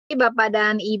Bapak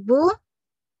dan Ibu.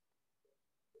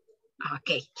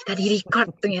 Oke, kita di-record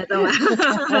ternyata, Mbak.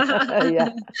 Iya.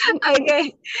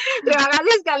 Oke, terima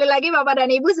kasih sekali lagi Bapak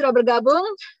dan Ibu sudah bergabung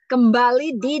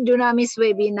kembali di Dunamis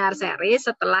Webinar Series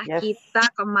setelah kita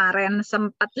kemarin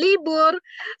sempat libur,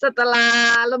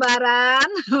 setelah Lebaran,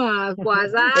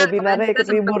 puasa. Webinarnya ikut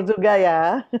libur juga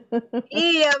ya.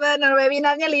 Iya benar,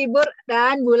 webinarnya libur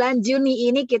dan bulan Juni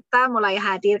ini kita mulai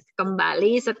hadir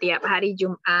kembali setiap hari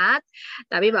Jumat.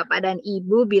 Tapi Bapak dan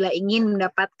Ibu bila ingin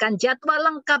mendapatkan jadwal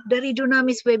lengkap dari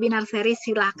Dunamis Webinar Series,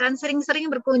 silahkan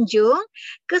sering-sering berkunjung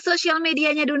ke sosial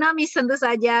medianya Dunamis, tentu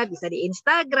saja bisa di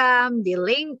Instagram, di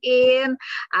LinkedIn,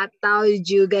 atau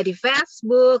juga di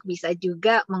Facebook. Bisa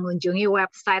juga mengunjungi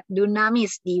website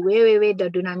Dunamis di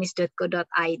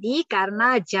www.dunamis.co.id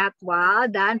karena jadwal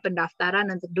dan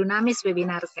pendaftaran untuk Dunamis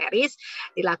Webinar Series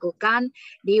dilakukan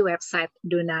di website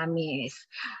Dunamis.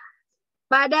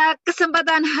 Pada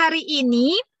kesempatan hari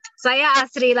ini, saya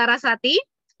Asri Larasati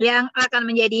yang akan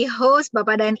menjadi host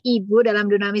Bapak dan Ibu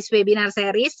dalam Dunamis Webinar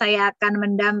Series. Saya akan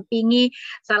mendampingi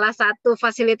salah satu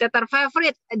fasilitator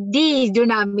favorit di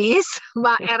Dunamis,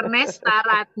 Mbak Ernesta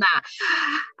Ratna.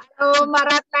 Halo Mbak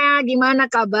Ratna, gimana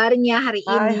kabarnya hari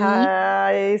ini?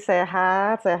 Hai,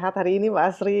 sehat hari ini Mbak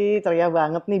Asri. Ceria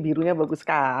banget nih, birunya bagus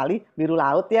sekali. Biru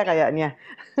laut ya kayaknya.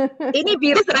 Ini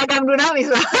biru seragam Dunamis,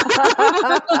 Pak.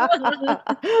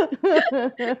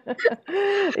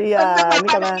 Iya, Untuk ini Bapak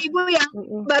karena dan Ibu yang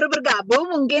baru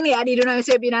bergabung mungkin ya di Dunamis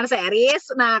Webinar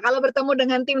Series. Nah, kalau bertemu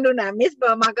dengan tim Dunamis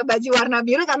memakai baju warna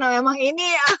biru karena memang ini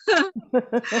ya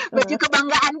baju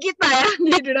kebanggaan kita ya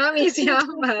di Dunamis ya,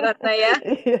 Mbak Ratna ya.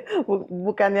 Iya,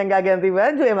 bukan yang nggak ganti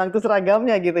baju, emang itu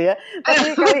seragamnya gitu ya.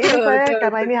 Tapi kali ini saya,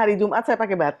 karena ini hari Jumat, saya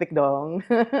pakai batik dong.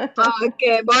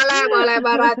 Oke, boleh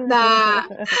Mbak Ratna.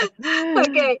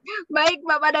 Oke, baik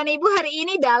Bapak dan Ibu, hari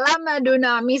ini dalam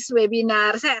Dunamis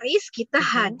Webinar Series kita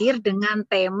hadir dengan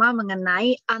tema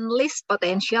mengenai Unleash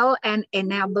Potential and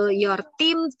Enable Your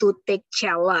Team to Take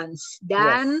Challenge.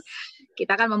 Dan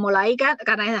kita akan memulai kan,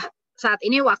 karena saat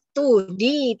ini waktu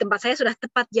di tempat saya sudah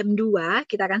tepat jam 2,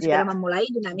 kita akan segera memulai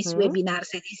Dunamis Webinar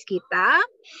Series kita.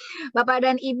 Bapak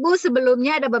dan Ibu,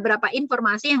 sebelumnya ada beberapa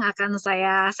informasi yang akan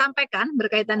saya sampaikan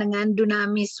berkaitan dengan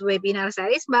Dunamis Webinar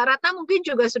Series. Mbak Ratna mungkin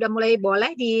juga sudah mulai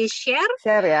boleh di-share.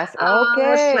 Share ya? Oke,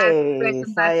 Slide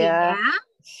presentasinya. saya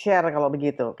share kalau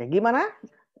begitu. Oke, gimana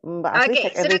Mbak Asri?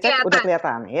 Cek and recheck udah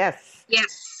kelihatan? Yes.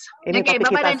 Ini topik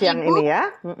kita siang ini ya.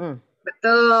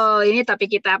 Betul, ini topik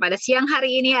kita pada siang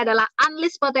hari ini adalah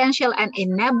Unleash Potential and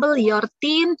Enable Your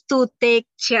Team to Take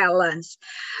Challenge.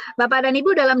 Bapak dan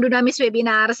Ibu, dalam Dunamis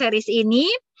Webinar Series ini,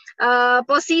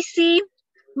 posisi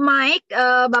mic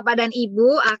Bapak dan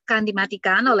Ibu akan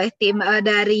dimatikan oleh tim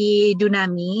dari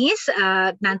Dunamis.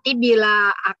 Nanti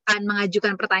bila akan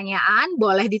mengajukan pertanyaan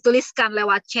boleh dituliskan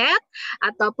lewat chat,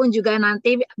 ataupun juga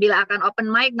nanti bila akan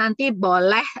open mic nanti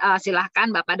boleh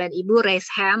silahkan Bapak dan Ibu raise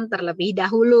hand terlebih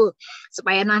dahulu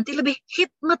supaya nanti lebih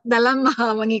hikmat dalam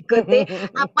mengikuti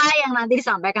apa yang nanti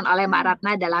disampaikan oleh Mbak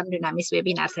Ratna dalam Dunamis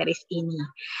Webinar Series ini.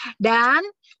 Dan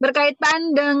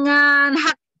berkaitan dengan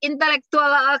hak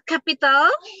intellectual capital,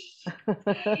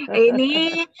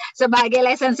 ini sebagai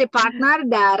licensee partner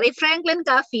dari Franklin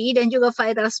Covey dan juga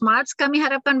Vital Smarts, kami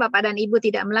harapkan Bapak dan Ibu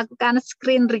tidak melakukan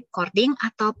screen recording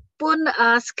ataupun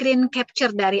screen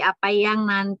capture dari apa yang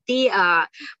nanti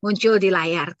muncul di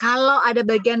layar. Kalau ada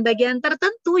bagian-bagian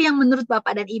tertentu yang menurut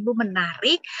Bapak dan Ibu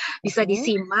menarik, bisa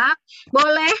disimak,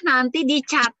 boleh nanti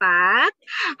dicatat,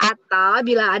 atau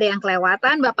bila ada yang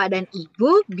kelewatan, Bapak dan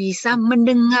Ibu bisa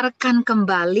mendengarkan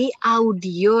kembali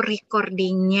audio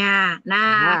recordingnya.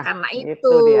 Nah, karena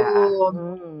itu dia.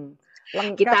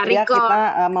 Lengkap kita ya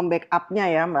kita membackup-nya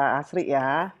ya Mbak Asri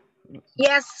ya.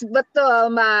 Yes,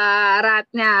 betul Mbak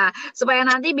Ratna. Supaya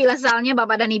nanti bila misalnya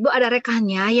Bapak dan Ibu ada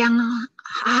rekannya yang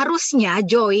harusnya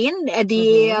join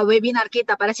di webinar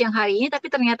kita pada siang hari ini,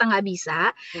 tapi ternyata nggak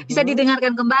bisa, bisa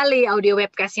didengarkan kembali audio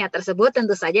webcastnya tersebut,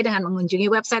 tentu saja dengan mengunjungi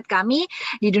website kami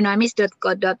di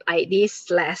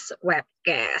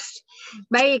dunamis.co.id/webcast.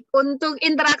 Baik, untuk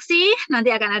interaksi,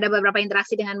 nanti akan ada beberapa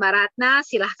interaksi dengan Mbak Ratna.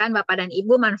 Silahkan Bapak dan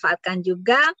Ibu manfaatkan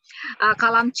juga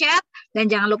kolom chat, dan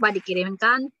jangan lupa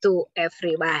dikirimkan to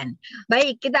everyone.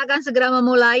 Baik, kita akan segera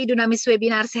memulai Dunamis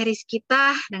Webinar Series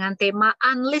kita dengan tema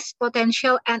Unleash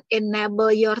Potential and Enable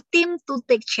Your Team to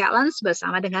Take Challenge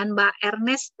bersama dengan Mbak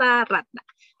Ernesta Ratna.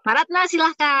 Mbak Ratna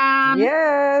silahkan.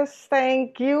 Yes,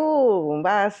 thank you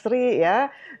Mbak Asri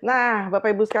ya. Nah,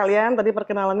 Bapak Ibu sekalian, tadi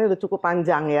perkenalannya udah cukup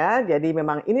panjang ya. Jadi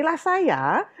memang inilah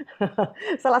saya,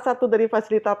 salah satu dari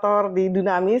fasilitator di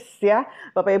Dunamis ya,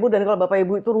 Bapak Ibu. Dan kalau Bapak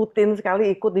Ibu itu rutin sekali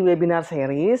ikut di webinar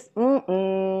series,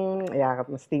 ya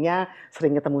mestinya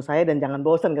sering ketemu saya dan jangan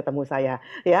bosan ketemu saya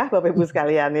ya, Bapak Ibu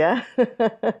sekalian ya.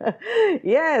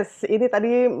 Yes, ini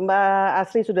tadi Mbak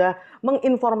Asri sudah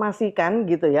menginformasikan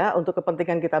gitu ya untuk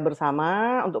kepentingan kita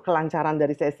bersama, untuk kelancaran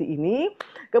dari sesi ini.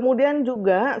 Kemudian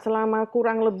juga selama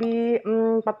kurang lebih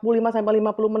 45 sampai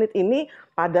 50 menit ini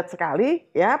padat sekali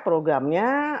ya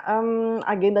programnya,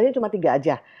 agendanya cuma 3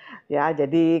 aja. Ya,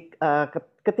 jadi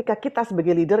ketika kita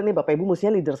sebagai leader ini Bapak Ibu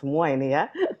mestinya leader semua ini ya.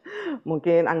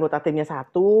 Mungkin anggota timnya 1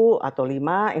 atau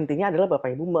 5, intinya adalah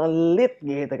Bapak Ibu melit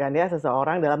gitu kan ya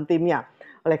seseorang dalam timnya.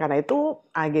 Oleh karena itu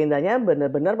agendanya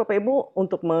benar-benar Bapak Ibu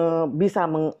untuk bisa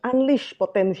meng-unleash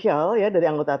potensial ya dari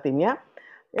anggota timnya.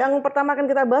 Yang pertama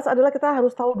akan kita bahas adalah kita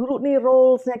harus tahu dulu nih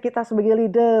roles-nya kita sebagai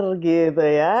leader gitu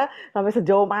ya. Sampai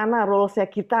sejauh mana roles-nya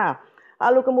kita.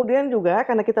 Lalu kemudian juga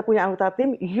karena kita punya anggota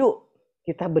tim, yuk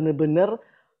kita benar-benar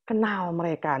kenal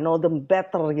mereka, know them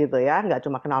better gitu ya. Nggak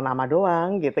cuma kenal nama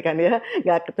doang gitu kan ya.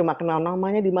 Nggak cuma kenal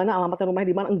namanya di mana, alamatnya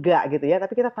rumahnya di mana, enggak gitu ya.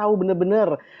 Tapi kita tahu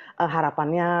benar-benar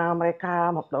harapannya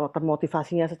mereka,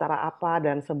 termotivasinya secara apa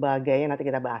dan sebagainya, nanti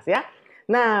kita bahas ya.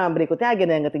 Nah, berikutnya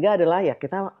agenda yang ketiga adalah ya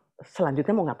kita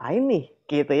selanjutnya mau ngapain nih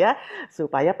gitu ya,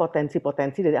 supaya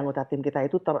potensi-potensi dari anggota tim kita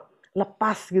itu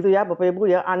terlepas gitu ya Bapak Ibu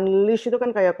ya. Unleash itu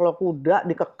kan kayak kalau kuda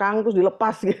dikekang terus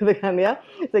dilepas gitu kan ya,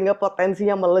 sehingga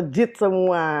potensinya melejit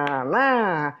semua.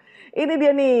 Nah, ini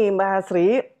dia nih Mbak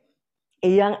Hasri,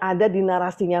 yang ada di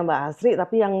narasinya Mbak Asri,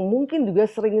 tapi yang mungkin juga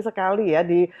sering sekali ya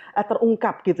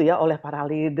terungkap gitu ya oleh para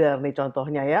leader nih,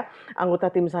 contohnya ya, anggota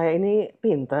tim saya ini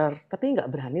pinter, tapi nggak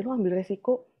berani loh ambil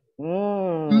resiko.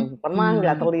 Pernah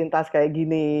nggak Hmm. terlintas kayak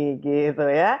gini gitu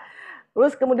ya?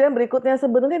 Terus kemudian berikutnya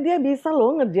sebenarnya dia bisa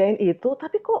loh ngerjain itu,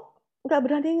 tapi kok nggak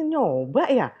berani nyoba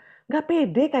ya? Nggak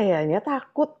pede kayaknya,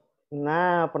 takut.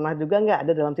 Nah, pernah juga nggak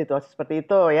ada dalam situasi seperti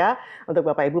itu ya, untuk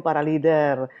Bapak Ibu para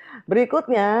leader.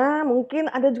 Berikutnya, mungkin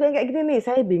ada juga yang kayak gini nih,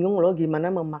 saya bingung loh gimana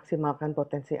memaksimalkan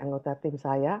potensi anggota tim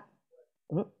saya.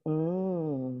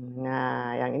 Nah,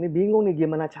 yang ini bingung nih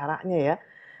gimana caranya ya.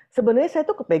 Sebenarnya saya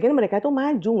tuh kepengen mereka tuh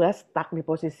maju, nggak stuck di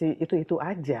posisi itu-itu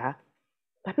aja.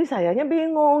 Tapi sayanya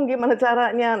bingung gimana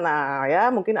caranya. Nah,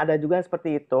 ya mungkin ada juga yang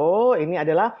seperti itu. Ini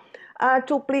adalah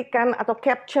cuplikan atau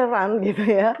capturean gitu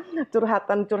ya,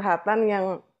 curhatan-curhatan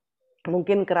yang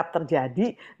mungkin kerap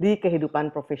terjadi di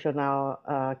kehidupan profesional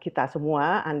kita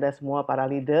semua, Anda semua para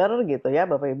leader gitu ya,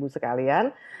 Bapak Ibu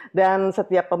sekalian. Dan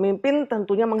setiap pemimpin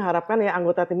tentunya mengharapkan ya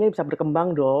anggota timnya bisa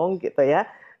berkembang dong gitu ya.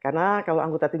 Karena kalau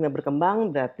anggota timnya berkembang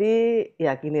berarti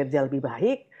ya kinerja lebih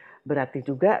baik, berarti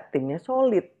juga timnya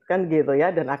solid kan gitu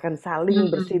ya, dan akan saling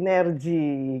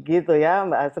bersinergi gitu ya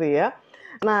Mbak Asri ya.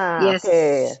 Nah, Yes. oke,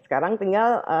 sekarang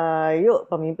tinggal yuk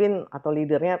pemimpin atau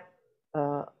leadernya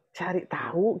cari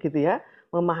tahu gitu ya,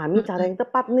 memahami cara yang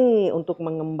tepat nih untuk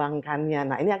mengembangkannya.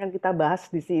 Nah, ini akan kita bahas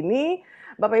di sini,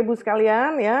 Bapak Ibu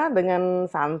sekalian ya, dengan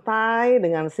santai,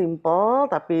 dengan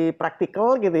simple tapi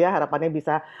praktikal gitu ya. Harapannya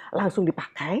bisa langsung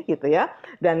dipakai gitu ya.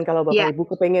 Dan kalau Bapak Ya. Ibu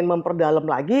kepengen memperdalam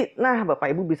lagi, nah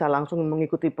Bapak Ibu bisa langsung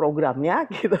mengikuti programnya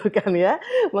gitu kan ya.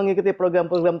 Mengikuti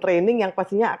program-program training yang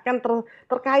pastinya akan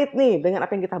terkait nih dengan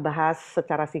apa yang kita bahas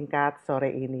secara singkat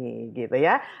sore ini gitu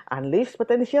ya. Unleash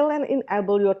potential and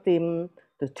enable your team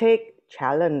to take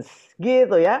challenge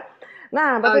gitu ya.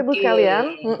 Nah, Bapak Ibu Oke. sekalian,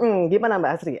 gimana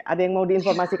Mbak Asri? Ada yang mau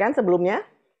diinformasikan sebelumnya?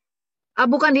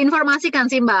 Bukan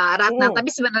diinformasikan sih Mbak Ratna, Mm, tapi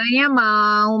sebenarnya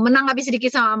mau menanggapi sedikit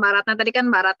sama Mbak Ratna. Tadi kan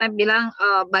Mbak Ratna bilang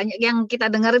banyak yang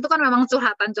kita dengar itu kan memang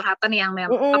curhatan-curhatan yang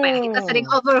apa ya, kita sering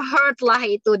overheard lah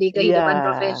itu di iya, kehidupan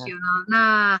profesional.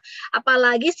 Nah,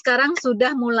 apalagi sekarang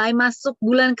sudah mulai masuk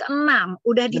bulan ke-6,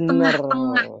 udah di bener,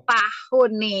 tengah-tengah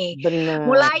tahun nih. bener.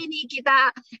 Mulai nih kita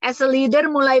as a leader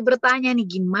mulai bertanya nih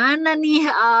gimana nih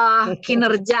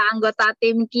kinerja anggota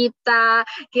tim kita,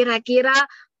 kira-kira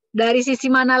dari sisi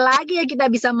mana lagi ya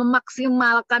kita bisa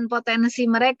memaksimalkan potensi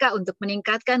mereka untuk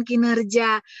meningkatkan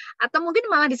kinerja, atau mungkin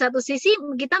malah di satu sisi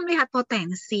kita melihat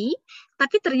potensi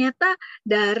tapi ternyata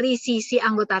dari sisi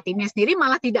anggota timnya sendiri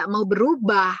malah tidak mau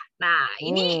berubah. Nah,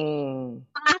 ini Hmm.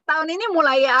 tengah tahun ini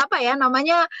mulai apa ya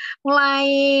namanya, mulai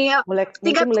Mungkin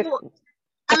tingkat mulai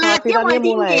alertnya kekhawatirannya mulai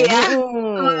tinggi mulai, ya.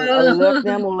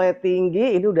 alertnya mulai tinggi.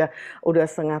 Ini udah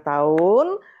setengah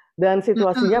tahun dan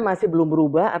situasinya masih belum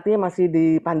berubah. Artinya masih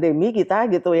di pandemi kita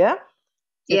gitu ya.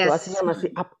 Yes. Situasinya masih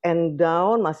up and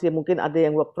down, masih mungkin ada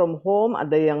yang work from home,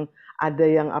 ada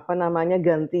yang apa namanya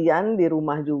gantian di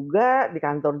rumah juga, di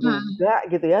kantor juga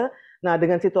gitu ya. Nah,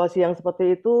 dengan situasi yang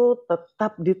seperti itu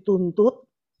tetap dituntut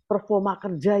performa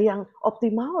kerja yang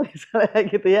optimal misalnya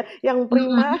gitu ya, yang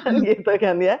prima gitu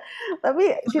kan ya.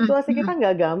 Tapi situasi kita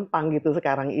nggak gampang gitu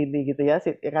sekarang ini gitu ya,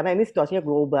 karena ini situasinya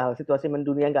global, situasi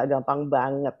mendunia nggak gampang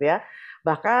banget ya.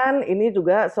 Bahkan ini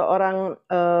juga seorang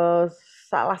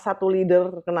salah satu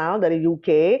leader terkenal dari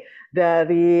UK,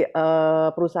 dari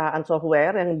perusahaan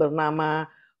software yang bernama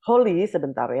Holly,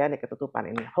 sebentar ya, ini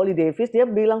ketutupan ini. Holly Davis, dia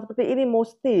bilang seperti ini,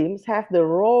 most teams have the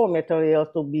raw material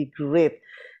to be great.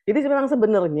 Jadi memang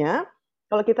sebenarnya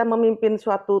kalau kita memimpin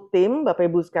suatu tim, Bapak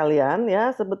Ibu sekalian,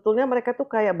 ya sebetulnya mereka tuh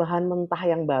kayak bahan mentah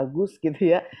yang bagus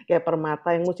gitu ya, kayak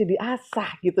permata yang mesti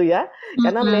diasah gitu ya.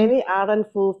 Karena many aren't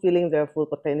fulfilling their full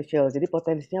potential. Jadi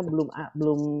potensinya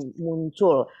belum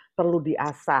muncul, perlu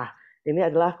diasah. Ini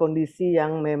adalah kondisi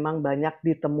yang memang banyak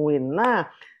ditemuin. Nah,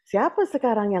 siapa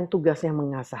sekarang yang tugasnya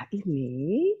mengasah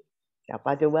ini?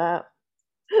 Siapa coba?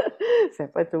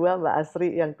 Siapa coba Mbak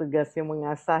Asri yang tugasnya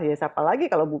mengasah ya? Siapa lagi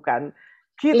kalau bukan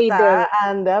Leader. kita,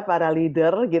 Anda para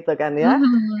leader gitu kan ya,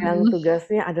 yang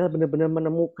tugasnya adalah benar-benar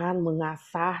menemukan,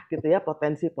 mengasah gitu ya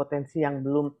potensi-potensi yang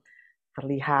belum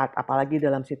terlihat. Apalagi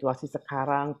dalam situasi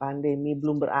sekarang pandemi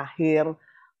belum berakhir,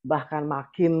 bahkan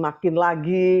makin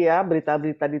lagi ya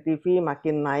berita-berita di TV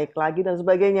makin naik lagi dan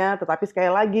sebagainya. Tetapi sekali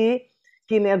lagi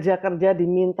kinerja kerja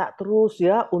diminta terus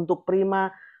ya untuk prima.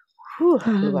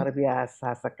 Luar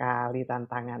biasa sekali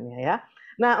tantangannya ya.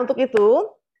 Nah, untuk itu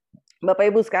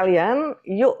Bapak Ibu sekalian,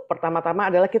 yuk pertama-tama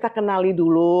adalah kita kenali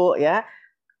dulu ya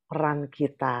peran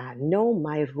kita. Know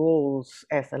my roles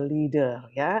as a leader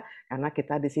ya. Karena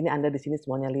kita di sini, Anda di sini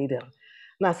semuanya leader.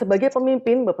 Nah, sebagai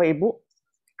pemimpin Bapak Ibu,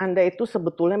 Anda itu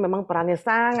sebetulnya memang perannya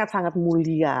sangat-sangat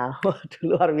mulia. Waduh,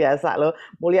 luar biasa loh.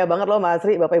 Mulia banget loh Mas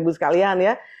Ri, Bapak Ibu sekalian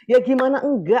ya. Ya gimana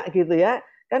enggak gitu ya.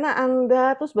 Karena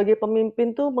Anda tuh sebagai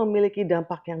pemimpin tuh memiliki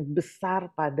dampak yang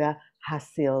besar pada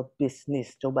hasil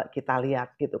bisnis. Coba kita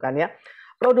lihat gitu kan ya.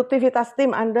 Produktivitas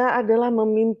tim Anda adalah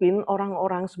memimpin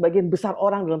orang-orang, sebagian besar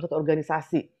orang dalam satu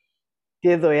organisasi.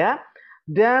 Gitu ya.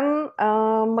 Dan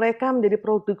mereka menjadi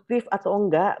produktif atau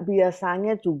enggak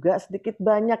biasanya juga sedikit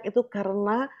banyak itu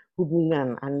karena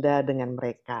hubungan Anda dengan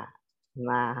mereka.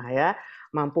 Nah ya,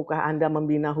 mampukah Anda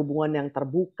membina hubungan yang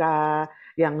terbuka,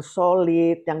 yang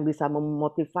solid, yang bisa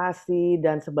memotivasi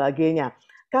dan sebagainya.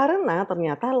 Karena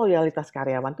ternyata loyalitas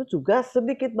karyawan itu juga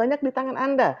sedikit banyak di tangan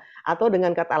Anda. Atau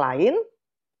dengan kata lain,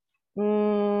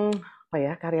 apa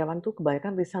ya, karyawan tuh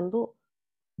kebanyakan resign tuh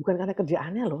bukan karena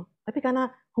kerjaannya loh, tapi karena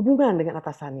hubungan dengan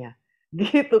atasannya.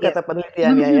 Gitu Ya. kata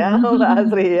penelitiannya ya, Mbak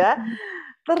Asri ya.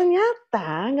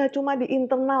 Ternyata nggak cuma di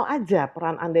internal aja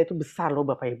peran Anda itu besar loh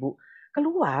Bapak Ibu.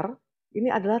 Keluar,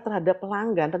 ini adalah terhadap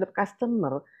pelanggan, terhadap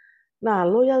customer. Nah,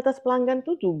 loyalitas pelanggan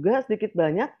tuh juga sedikit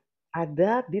banyak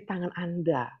ada di tangan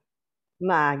Anda.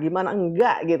 Nah, gimana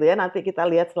enggak gitu ya, nanti kita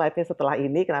lihat slide-nya setelah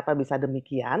ini kenapa bisa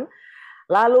demikian.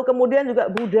 Lalu kemudian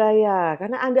juga budaya,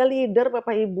 karena Anda leader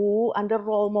Bapak Ibu, Anda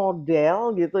role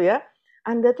model gitu ya.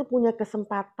 Anda tuh punya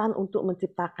kesempatan untuk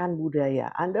menciptakan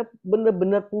budaya. Anda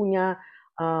benar-benar punya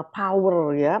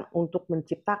power ya untuk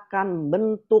menciptakan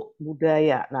bentuk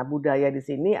budaya. Nah, budaya di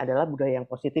sini adalah budaya yang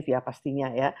positif ya pastinya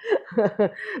ya.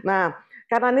 Nah,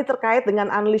 karena ini terkait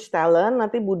dengan unleash talent,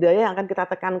 nanti budaya yang akan kita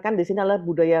tekankan di sini adalah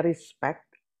budaya respect,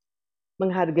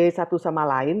 menghargai satu sama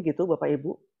lain gitu Bapak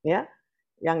Ibu ya.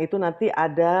 Yang itu nanti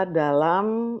ada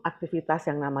dalam aktivitas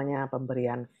yang namanya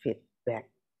pemberian feedback.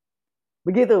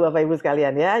 Begitu Bapak Ibu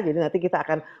sekalian ya. Jadi nanti kita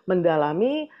akan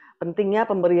mendalami pentingnya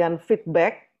pemberian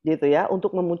feedback gitu ya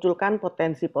untuk memunculkan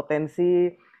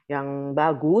potensi-potensi yang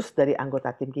bagus dari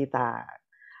anggota tim kita.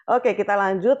 Oke, kita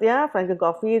lanjut ya. Franklin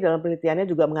Covey dalam penelitiannya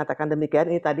juga mengatakan demikian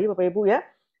ini tadi Bapak Ibu ya.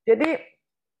 Jadi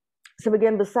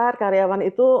sebagian besar karyawan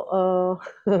itu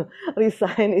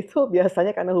resign itu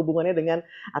biasanya karena hubungannya dengan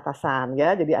atasan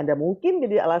ya. Jadi Anda mungkin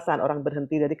jadi alasan orang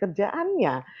berhenti dari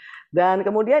kerjaannya. Dan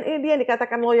kemudian ini dia yang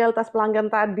dikatakan loyalitas pelanggan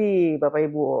tadi, Bapak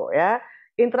Ibu ya.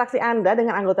 Interaksi Anda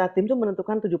dengan anggota tim itu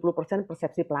menentukan 70%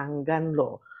 persepsi pelanggan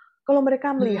loh. Kalau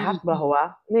mereka melihat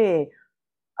bahwa nih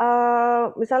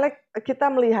misalnya kita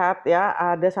melihat ya,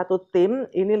 ada satu tim,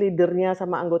 ini leadernya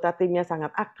sama anggota timnya sangat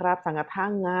akrab, sangat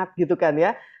hangat gitu kan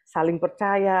ya, saling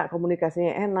percaya,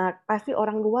 komunikasinya enak, pasti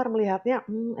orang luar melihatnya,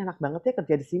 enak banget ya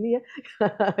kerja di sini ya,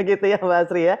 gitu ya Mbak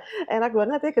Asri ya, enak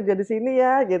banget ya kerja di sini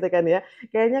ya, gitu kan ya,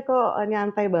 kayaknya kok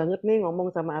nyantai banget nih ngomong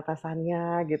sama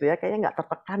atasannya gitu ya, kayaknya nggak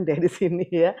tertekan deh di sini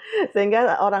ya,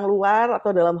 sehingga orang luar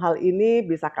atau dalam hal ini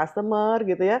bisa customer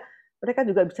gitu ya, mereka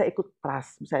juga bisa ikut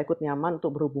trust, bisa ikut nyaman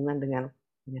untuk berhubungan dengan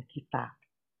kita.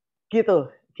 Gitu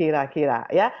kira-kira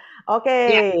ya. Oke,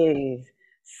 Ya.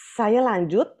 saya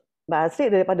lanjut. Mbak Asri,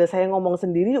 daripada saya ngomong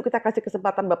sendiri, yuk kita kasih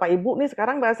kesempatan Bapak Ibu nih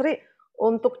sekarang Mbak Asri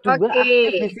untuk juga Oke.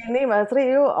 aktif di sini Mbak Asri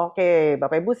yuk. Oke,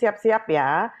 Bapak Ibu siap-siap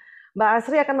ya. Mbak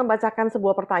Asri akan membacakan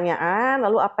sebuah pertanyaan,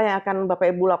 lalu apa yang akan Bapak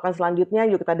Ibu lakukan selanjutnya?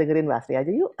 Yuk kita dengerin Mbak Asri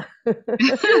aja yuk.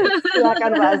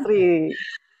 Silakan Mbak Asri.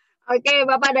 Oke,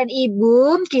 Bapak dan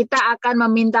Ibu, kita akan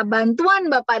meminta bantuan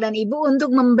Bapak dan Ibu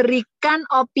untuk memberikan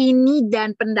opini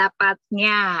dan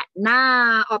pendapatnya.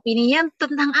 Nah, opininya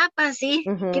tentang apa sih?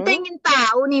 Kita Mhm. ingin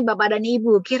tahu nih Bapak dan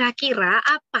Ibu, kira-kira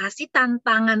apa sih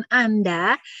tantangan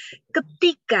Anda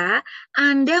ketika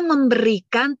Anda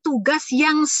memberikan tugas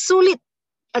yang sulit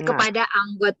Nah, kepada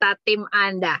anggota tim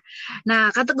Anda.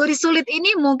 Nah, kategori sulit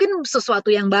ini mungkin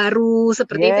sesuatu yang baru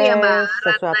seperti itu ya Mbak yes,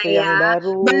 Ratna sesuatu yang ya.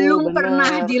 baru, Belum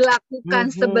pernah bener. dilakukan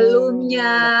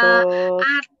sebelumnya Betul,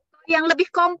 atau yang lebih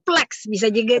kompleks bisa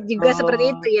juga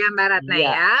seperti itu betul. ya Mbak Ratna Iya,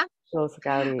 ya. betul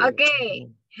sekali. Oke.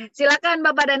 Silakan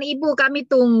Bapak dan Ibu, kami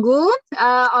tunggu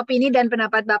opini dan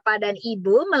pendapat Bapak dan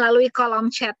Ibu melalui kolom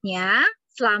chatnya.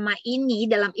 Selama ini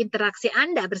dalam interaksi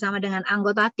Anda bersama dengan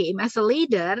anggota tim as a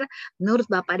leader, menurut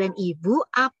Bapak dan Ibu,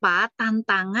 apa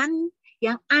tantangan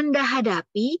yang Anda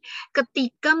hadapi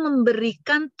ketika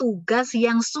memberikan tugas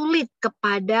yang sulit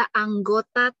kepada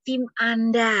anggota tim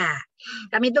Anda?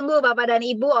 Kami tunggu Bapak dan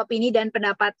Ibu opini dan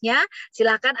pendapatnya.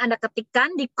 Silakan Anda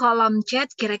ketikkan di kolom chat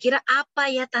kira-kira apa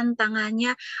ya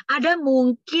tantangannya. Ada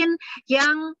mungkin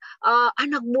yang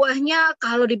anak buahnya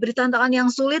kalau diberi tantangan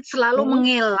yang sulit selalu Mhm.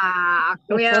 mengelak.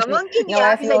 Ya, mungkin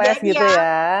ya bisa Ngeles-ngeles jadi gitu ya.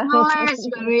 ya? Ngeles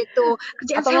begitu.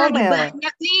 Kerjaan Atau saya lagi ngomel?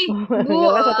 banyak nih, Bu.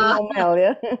 Ngeles atau ngomel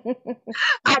ya?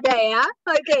 Ada ya.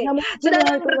 Oke. Nggak mungkin Sudah lah, ada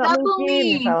yang itu nggak bergabung mungkin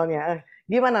nih. misalnya.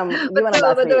 Gimana gimana Betul, Mbak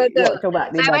Asri? betul, betul. Yuk coba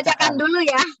Saya bacakan dibacakan. dulu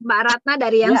ya, Mbak Ratna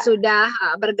dari yang Ya. sudah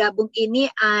bergabung ini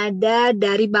ada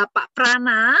dari Bapak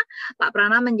Prana. Pak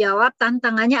Prana menjawab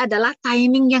tantangannya adalah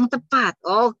timing yang tepat.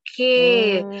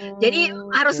 Oke. Jadi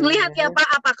harus Oke. melihat ya Pak,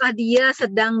 apakah dia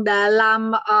sedang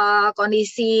dalam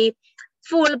kondisi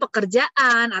full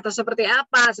pekerjaan atau seperti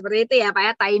apa. Seperti itu ya Pak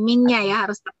ya, timingnya ya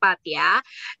harus tepat ya. Ya,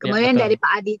 Kemudian dari betul.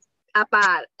 Pak Adi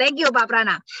thank you Pak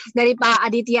Prana. Dari Pak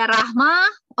Aditya Rahma,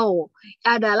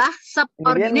 adalah Ini dia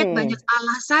subordinate nih. banyak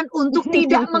alasan untuk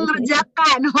tidak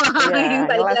mengerjakan. Wah, Iya, yang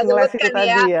tadi kita ngeles-ngeles itu sebutkan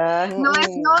ya. tadi ya.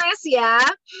 Ngeles-ngeles ya.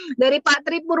 Dari Pak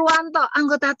Tri Purwanto,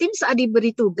 anggota tim saat diberi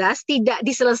tugas tidak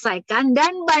diselesaikan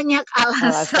dan banyak Alasan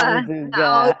alasan. juga.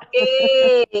 Oke.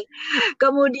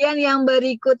 Kemudian yang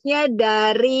berikutnya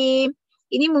dari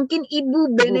ini mungkin Ibu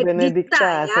Ibu Benedikta Benedikta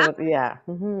ya, seperti ya.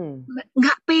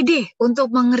 nggak pede untuk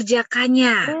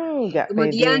mengerjakannya. Nggak pede.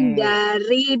 Kemudian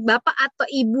dari Bapak atau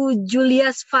Ibu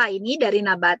Juliasva ini dari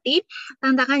Nabati,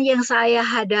 tantangan yang saya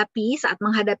hadapi saat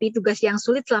menghadapi tugas yang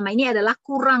sulit selama ini adalah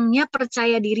kurangnya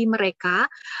percaya diri mereka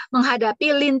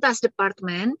menghadapi lintas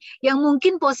departemen yang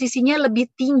mungkin posisinya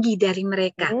lebih tinggi dari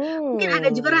mereka. Mungkin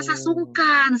ada juga rasa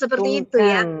sungkan seperti itu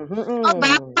ya. Sungkan. Oh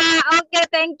Bapak, oke,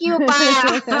 thank you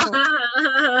Pak.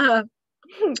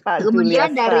 Pak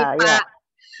Kemudian dari Juliaska, ya.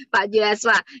 Pak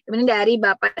Juliaswa, kemudian dari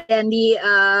Bapak Dandi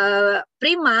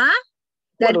Prima,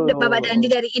 dari Bapak Dandi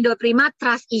Waduh, dari Indo Prima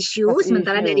trust issue, trust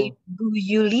sementara dari issue. Bu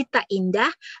Yulita Indah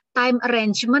time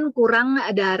arrangement kurang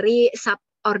dari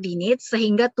subordinate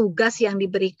sehingga tugas yang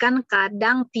diberikan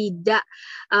kadang tidak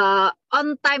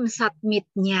on time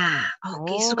submitnya.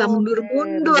 Oke, suka Oke,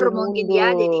 mundur-mundur mungkin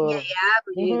ya mundur-mundur. jadinya ya Bu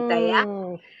Yulita ya.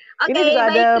 Mhm. Ini Oke, juga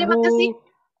baik, terima kasih.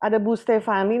 ada Bu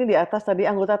Stefani nih di atas tadi,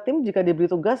 anggota tim jika diberi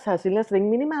tugas hasilnya sering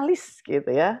minimalis gitu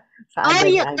ya, Oh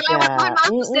iya, seadanya kelewat. Mohon aja. maaf,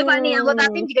 Bu Stefani. Anggota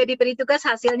tim jika diberi tugas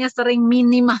hasilnya sering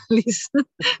minimalis.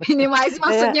 Minimalis Kayak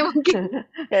maksudnya mungkin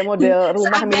kayak model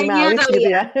rumah seadanya minimalis kali gitu ya.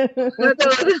 ya.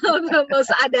 Betul, betul, betul,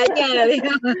 seadanya kali.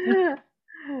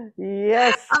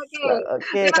 Yes, Oke,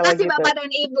 oke terima kalau kasih gitu. Bapak dan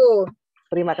Ibu.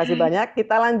 Terima kasih banyak.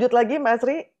 Kita lanjut lagi Mbak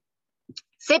Sri.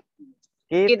 Sip,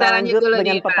 Kita lanjut lanjut dulu dengan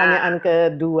nih, Pak. pertanyaan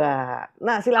kedua.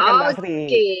 Nah, silakan Mbak Sri.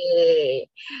 Oke.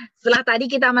 Setelah tadi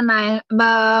kita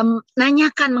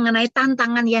menanyakan mengenai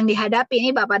tantangan yang dihadapi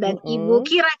ini Bapak dan Ibu,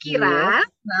 kira-kira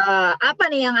apa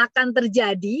nih yang akan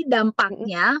terjadi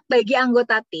dampaknya bagi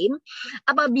anggota tim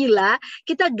apabila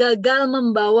kita gagal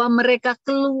membawa mereka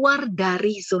keluar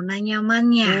dari zona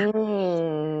nyamannya?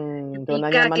 Zona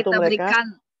Ketika nyaman tuh kita mereka, berikan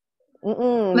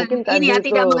mungkin ini ya tadi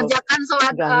tidak tuh mengerjakan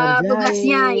nggak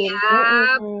tugasnya ngerjain, ya.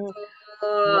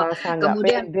 Betul. merasa nggak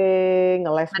Kemudian pede,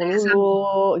 ngeles merasa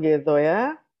melulu gitu ya.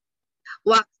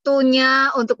 waktunya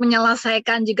untuk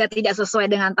menyelesaikan juga tidak sesuai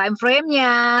dengan time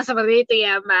frame-nya, seperti itu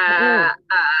ya Mbak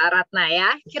Ratna ya.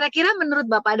 Kira-kira menurut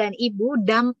Bapak dan Ibu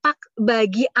dampak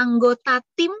bagi anggota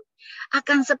tim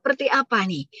akan seperti apa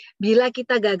nih bila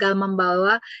kita gagal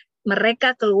membawa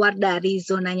mereka keluar dari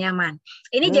zona nyaman.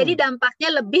 Ini jadi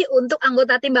dampaknya lebih untuk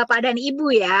anggota tim Bapak dan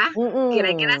Ibu ya.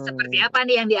 Kira-kira seperti apa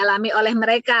nih yang dialami oleh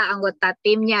mereka anggota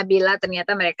timnya bila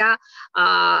ternyata mereka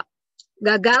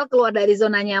gagal keluar dari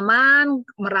zona nyaman,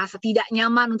 merasa tidak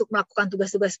nyaman untuk melakukan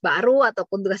tugas-tugas baru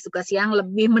ataupun tugas-tugas yang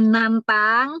lebih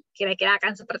menantang, kira-kira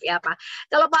akan seperti apa?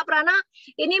 Kalau Pak Prana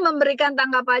ini memberikan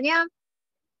tanggapannya,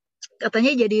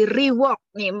 katanya jadi rework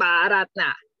nih Mbak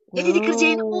Ratna. Jadi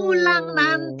dikerjain ulang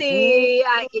nanti.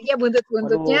 Akhirnya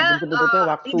buntut-buntutnya buntut-buntutnya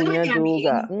waktunya leadernya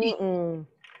juga. nih.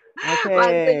 Oke.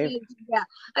 Waktunya juga.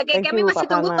 Oke, Thank kami you, masih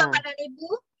Pak tunggu Prana. Bapak dan Ibu.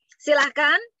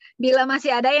 Silahkan, bila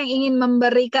masih ada yang ingin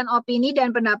memberikan opini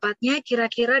dan pendapatnya,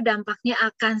 kira-kira dampaknya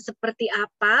akan seperti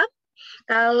apa?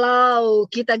 Kalau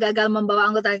kita gagal membawa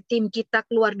anggota tim kita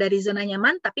keluar dari zona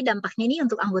nyaman, tapi dampaknya ini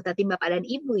untuk anggota tim Bapak dan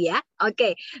Ibu ya.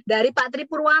 Oke, dari Pak Tri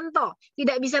Purwanto,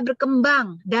 tidak bisa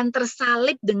berkembang dan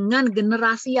tersalip dengan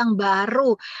generasi yang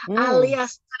baru,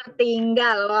 alias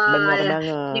tertinggal. Wah, Benar ya.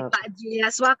 banget. Ini Pak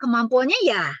Jiaswa kemampuannya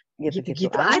ya Gitu-gitu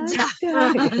gitu-gitu aja.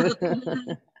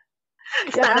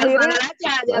 Yang akhirnya,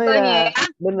 aja jatuhnya ya.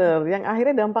 bener. Yang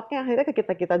akhirnya dampaknya akhirnya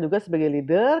ke kita juga sebagai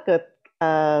leader, ke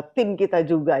tim kita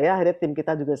juga ya. Akhirnya tim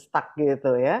kita juga stuck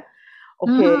gitu ya.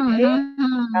 Oke,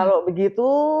 kalau begitu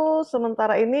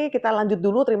sementara ini kita lanjut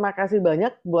dulu. Terima kasih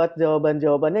banyak buat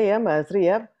jawaban-jawabannya ya Mbak Asri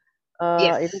ya.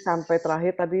 Ini sampai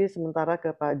terakhir tadi sementara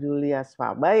ke Pak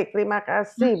Juliaswa. Baik, terima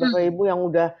kasih Bapak Ibu yang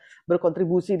udah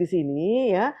berkontribusi di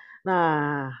sini ya.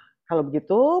 Nah, kalau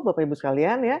begitu Bapak Ibu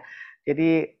sekalian ya.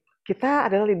 Jadi kita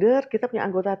adalah leader, kita punya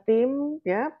anggota tim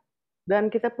ya.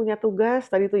 Dan kita punya tugas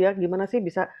tadi itu ya, gimana sih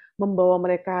bisa membawa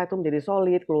mereka itu menjadi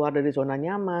solid, keluar dari zona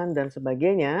nyaman dan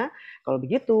sebagainya. Kalau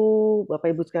begitu,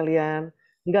 Bapak Ibu sekalian,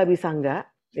 nggak bisa nggak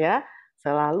ya.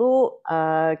 Selalu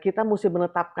kita mesti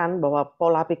menetapkan bahwa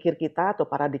pola pikir kita atau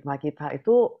paradigma kita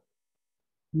itu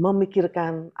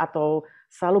memikirkan atau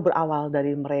selalu berawal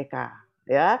dari mereka.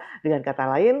 Ya, dengan kata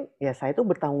lain, ya saya itu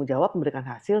bertanggung jawab memberikan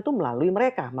hasil itu melalui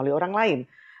mereka, melalui orang lain.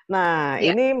 Nah,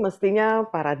 ini mestinya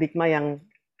paradigma yang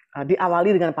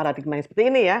diawali dengan paradigma yang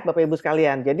seperti ini ya, Bapak Ibu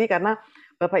sekalian. Jadi karena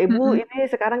Bapak Ibu ini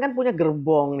sekarang kan punya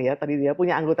gerbong nih ya, tadi dia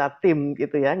punya anggota tim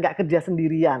gitu ya, nggak kerja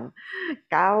sendirian.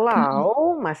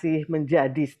 Kalau masih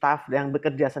menjadi staf yang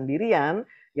bekerja sendirian,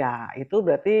 ya itu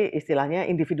berarti istilahnya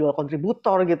individual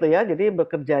kontributor gitu ya. Jadi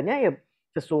bekerjanya ya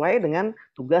sesuai dengan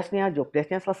tugasnya, job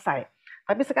desk-nya selesai.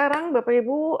 Tapi sekarang Bapak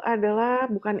Ibu adalah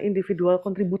bukan individual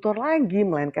kontributor lagi,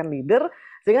 melainkan leader,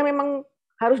 sehingga memang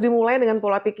harus dimulai dengan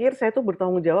pola pikir saya tuh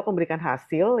bertanggung jawab memberikan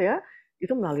hasil ya,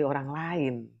 itu melalui orang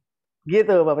lain.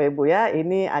 Gitu Bapak Ibu ya,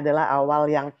 ini adalah awal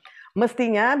yang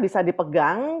mestinya bisa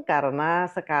dipegang karena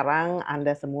sekarang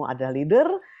Anda semua ada leader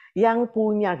yang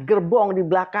punya gerbong di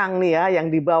belakang nih ya, yang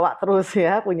dibawa terus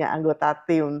ya, punya anggota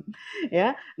tim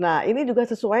ya. Nah, ini juga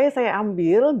sesuai saya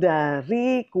ambil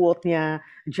dari quote-nya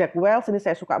Jack Welch, ini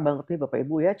saya suka banget nih Bapak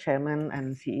Ibu ya, Chairman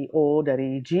and CEO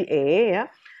dari GA ya.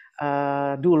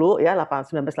 Dulu ya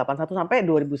 1981 sampai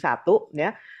 2001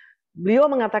 ya. Beliau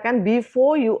mengatakan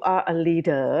before you are a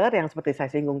leader yang seperti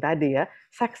saya singgung tadi ya,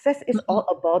 success is all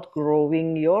about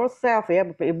growing yourself ya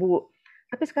Bapak Ibu.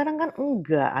 Tapi sekarang kan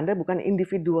enggak, Anda bukan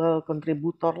individual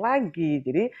kontributor lagi.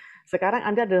 Jadi sekarang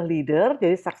Anda adalah leader,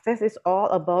 jadi success is all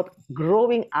about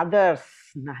growing others.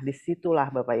 Nah,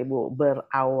 disitulah Bapak Ibu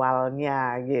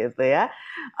berawalnya gitu ya.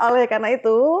 Oleh karena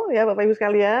itu ya Bapak Ibu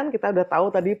sekalian, kita udah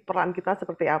tahu tadi peran kita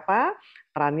seperti apa.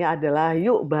 Perannya adalah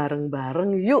yuk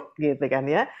bareng-bareng yuk gitu kan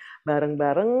ya.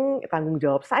 Bareng-bareng tanggung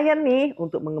jawab saya nih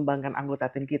untuk mengembangkan anggota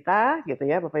tim kita gitu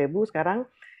ya Bapak Ibu. Sekarang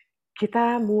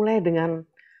kita mulai dengan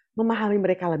memahami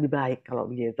mereka lebih baik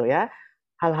kalau begitu ya.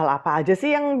 Hal-hal apa aja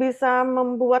sih yang bisa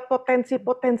membuat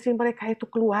potensi-potensi mereka itu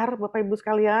keluar Bapak Ibu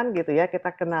sekalian gitu ya.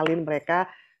 Kita kenalin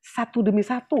mereka satu demi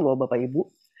satu loh Bapak Ibu.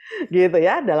 Gitu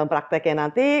ya. Dalam prakteknya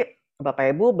nanti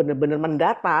Bapak Ibu benar-benar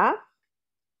mendata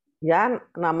ya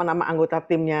nama-nama anggota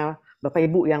timnya Bapak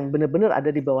Ibu yang benar-benar ada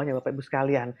di bawahnya Bapak Ibu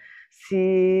sekalian. Si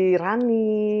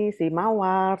Rani, si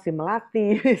Mawar, si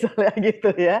Melati, misalnya gitu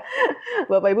ya.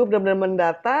 Bapak Ibu benar-benar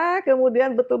mendata,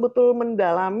 kemudian betul-betul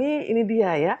mendalami, ini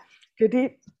dia ya. Jadi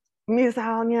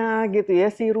misalnya gitu ya,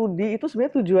 si Rudi itu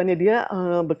sebenarnya tujuannya dia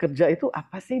bekerja itu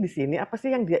apa sih di sini, apa sih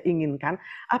yang dia inginkan,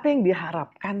 apa yang dia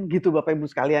harapkan gitu Bapak Ibu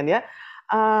sekalian ya.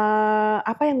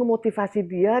 Apa yang memotivasi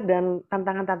dia dan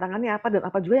tantangan-tantangannya apa dan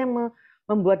apa juga yang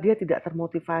membuat dia tidak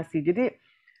termotivasi. Jadi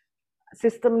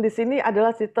sistem di sini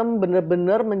adalah sistem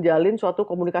benar-benar menjalin suatu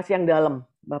komunikasi yang dalam,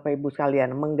 Bapak Ibu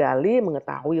sekalian, menggali,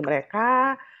 mengetahui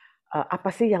mereka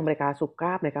apa sih yang mereka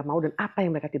suka, mereka mau dan apa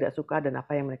yang mereka tidak suka dan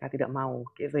apa yang mereka tidak mau,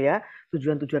 gitu ya.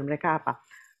 Tujuan-tujuan mereka apa?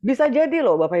 Bisa jadi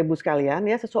loh, Bapak Ibu sekalian,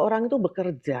 ya seseorang itu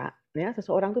bekerja, ya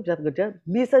seseorang itu bisa bekerja,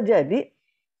 bisa jadi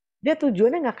dia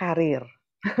tujuannya nggak karir.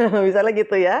 Misalnya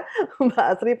gitu ya, Mbak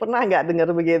Asri pernah nggak dengar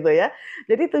begitu ya?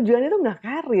 Jadi tujuannya itu nggak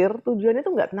karir, tujuannya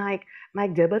itu nggak naik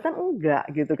naik jabatan enggak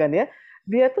gitu kan ya.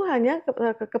 Dia tuh hanya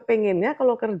kepengennya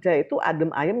kalau kerja itu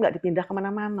adem ayem nggak dipindah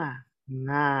kemana-mana.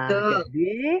 Nah, Betul.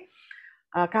 jadi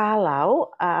kalau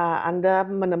Anda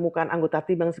menemukan anggota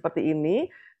tim yang seperti ini,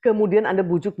 kemudian Anda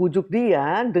bujuk-bujuk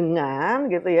dia dengan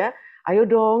gitu ya, ayo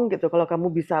dong gitu kalau kamu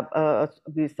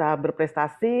bisa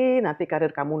berprestasi, nanti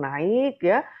karir kamu naik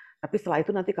ya, tapi setelah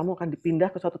itu nanti kamu akan dipindah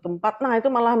ke suatu tempat. Nah,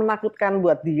 itu malah menakutkan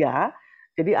buat dia.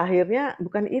 Jadi akhirnya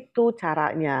bukan itu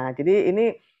caranya. Jadi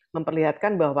ini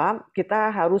memperlihatkan bahwa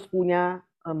kita harus punya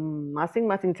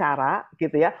masing-masing cara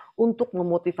gitu ya untuk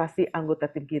memotivasi anggota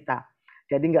tim kita.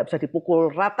 Jadi nggak bisa dipukul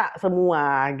rata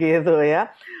semua gitu ya.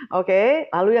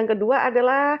 Oke, lalu yang kedua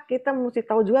adalah kita mesti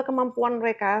tahu juga kemampuan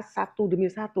mereka satu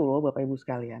demi satu loh Bapak Ibu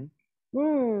sekalian.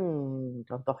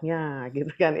 Contohnya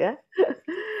gitu kan ya.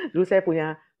 Dulu saya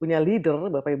punya leader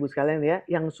Bapak Ibu sekalian ya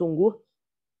yang sungguh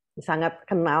sangat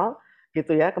kenal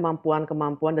gitu ya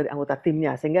kemampuan-kemampuan dari anggota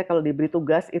timnya sehingga kalau diberi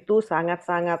tugas itu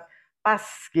sangat-sangat pas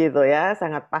gitu ya,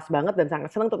 sangat pas banget dan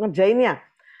sangat senang untuk ngerjainnya.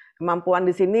 Kemampuan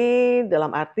di sini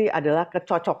dalam arti adalah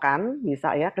kecocokan,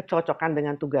 bisa ya, kecocokan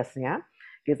dengan tugasnya,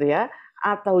 gitu ya,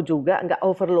 atau juga nggak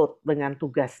overload dengan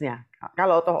tugasnya.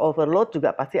 Kalau toh overload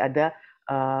juga pasti ada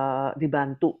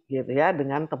dibantu gitu ya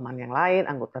dengan teman yang lain,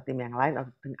 anggota tim yang lain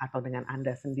atau dengan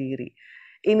Anda sendiri.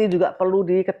 Ini juga perlu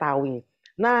diketahui.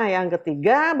 Nah, yang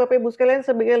ketiga, Bapak Ibu sekalian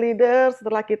sebagai leader,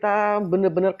 setelah kita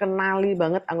benar-benar kenali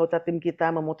banget anggota tim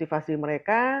kita, memotivasi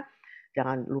mereka,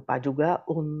 jangan lupa juga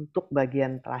untuk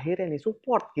bagian terakhir yang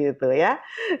support gitu ya.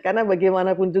 Karena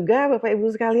bagaimanapun juga Bapak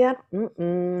Ibu sekalian,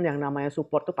 yang namanya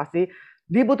support tuh pasti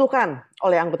dibutuhkan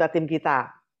oleh anggota tim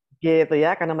kita. Gitu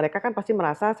ya, karena mereka kan pasti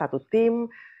merasa satu tim.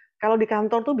 Kalau di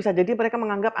kantor tuh bisa jadi mereka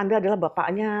menganggap Anda adalah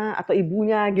bapaknya atau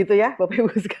ibunya gitu ya, Bapak Ibu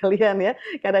sekalian ya.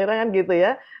 Kadang-kadang kan gitu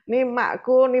ya. Nih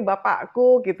makku, nih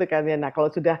bapakku gitu kan ya. Nah,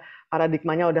 kalau sudah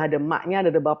paradigmanya udah ada emaknya,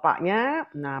 ada bapaknya,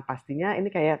 nah pastinya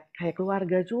ini kayak kayak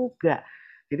keluarga juga.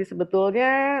 Jadi sebetulnya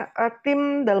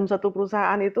tim dalam satu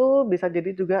perusahaan itu bisa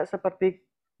jadi juga seperti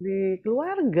di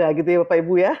keluarga gitu ya Bapak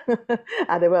Ibu ya.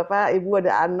 Ada bapak, ibu,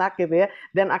 ada anak gitu ya,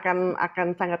 dan akan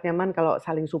sangat nyaman kalau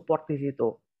saling support di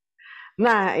situ.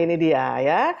 Nah, ini dia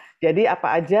ya. Jadi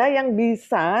apa aja yang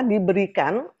bisa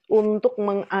diberikan untuk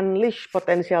meng-unleash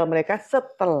potensial mereka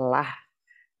setelah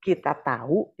kita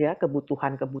tahu ya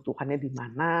kebutuhan-kebutuhannya di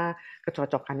mana,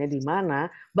 kecocokannya di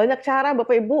mana. Banyak cara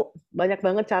Bapak Ibu, banyak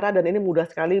banget cara dan ini mudah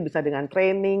sekali bisa dengan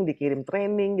training, dikirim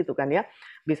training gitu kan ya.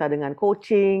 Bisa dengan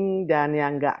coaching dan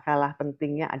yang nggak kalah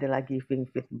pentingnya adalah giving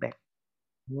feedback.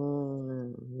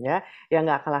 Ya, yang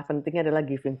nggak kalah pentingnya adalah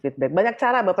giving feedback. Banyak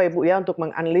cara Bapak Ibu ya untuk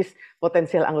meng-unleash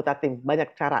potensial anggota tim,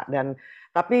 banyak cara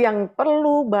tapi yang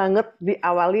perlu banget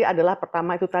diawali adalah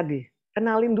pertama itu tadi,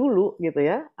 kenalin dulu gitu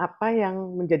ya, apa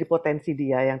yang menjadi potensi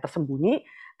dia yang tersembunyi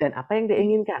dan apa yang dia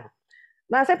inginkan.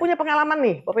 Nah, saya punya pengalaman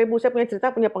nih, Bapak Ibu, saya punya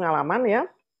cerita, punya pengalaman ya,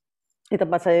 di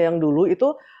tempat saya yang dulu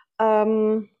itu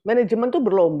manajemen tuh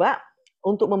berlomba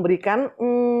untuk memberikan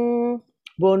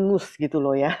bonus gitu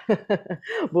loh ya.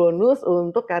 Bonus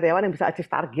untuk karyawan yang bisa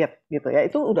achieve target gitu ya.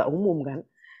 Itu udah umum kan.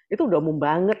 Itu udah umum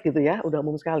banget gitu ya, udah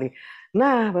umum sekali.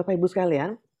 Nah, Bapak Ibu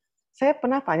sekalian, saya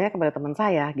pernah tanya kepada teman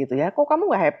saya gitu ya, kok kamu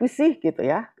nggak happy sih gitu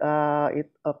ya,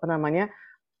 apa namanya,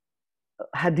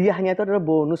 hadiahnya itu adalah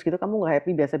bonus gitu, kamu nggak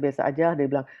happy biasa-biasa aja. Dia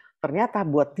bilang, ternyata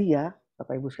buat dia,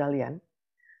 Bapak Ibu sekalian,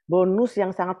 bonus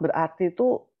yang sangat berarti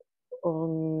itu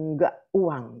nggak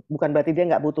uang. Bukan berarti dia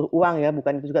nggak butuh uang ya,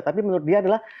 bukan itu juga. Tapi menurut dia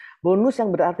adalah bonus yang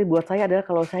berarti buat saya adalah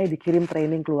kalau saya dikirim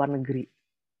training ke luar negeri.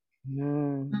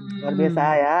 Luar biasa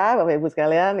Hmm. ya, Bapak Ibu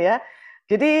sekalian ya.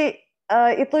 Jadi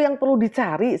itu yang perlu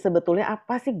dicari sebetulnya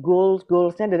apa sih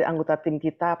goals-goalsnya dari anggota tim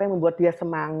kita, apa yang membuat dia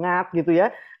semangat gitu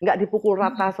ya, nggak dipukul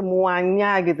rata Hmm.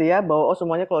 semuanya gitu ya, bahwa oh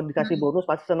semuanya kalau dikasih Hmm. bonus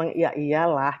pasti senang, iya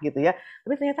iyalah gitu ya.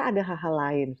 Tapi ternyata ada hal-hal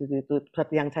lain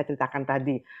seperti yang saya ceritakan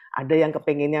tadi. Ada yang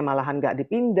kepengennya malahan nggak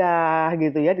dipindah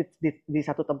gitu ya, di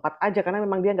satu tempat aja karena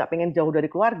memang dia nggak pengen jauh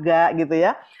dari keluarga gitu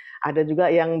ya. Ada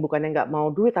juga yang bukannya nggak mau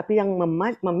duit, tapi yang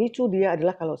memicu dia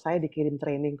adalah kalau saya dikirim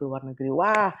training ke luar negeri.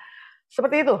 Wah,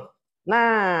 seperti itu.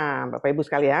 Nah, Bapak Ibu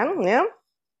sekalian, ya,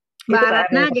 itu Mbak PR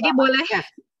Ratna, yang jadi pertama. boleh Ya,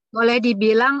 boleh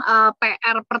dibilang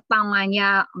PR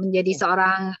pertamanya menjadi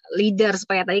seorang leader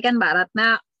supaya tadi kan Mbak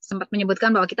Ratna sempat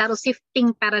menyebutkan bahwa kita harus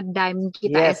shifting paradigm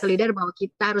kita as a yes, leader, bahwa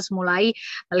kita harus mulai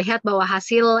melihat bahwa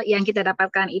hasil yang kita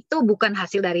dapatkan itu bukan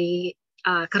hasil dari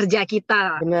kerja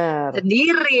kita benar.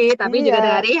 sendiri, tapi juga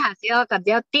Iya, dari hasil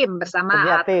kerja tim kerja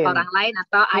bersama orang tim. lain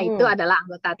atau itu Hmm, adalah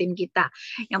anggota tim kita.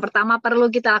 Yang pertama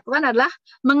perlu kita lakukan adalah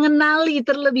mengenali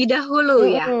terlebih dahulu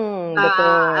ya,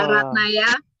 betul. Ratna ya.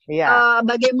 Iya.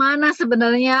 bagaimana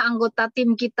sebenarnya anggota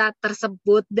tim kita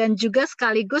tersebut dan juga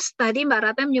sekaligus tadi Mbak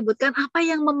Ratna menyebutkan apa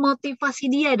yang memotivasi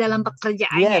dia dalam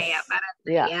pekerjaannya Yes. ya Mbak Ratna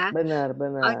Iya, ya.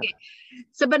 benar-benar. Oke,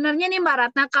 sebenarnya nih Mbak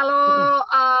Ratna kalau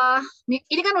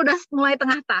ini kan udah mulai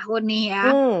tengah tahun nih ya.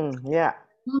 Ya.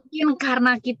 Mungkin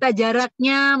karena kita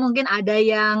jaraknya, mungkin ada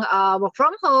yang work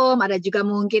from home, ada juga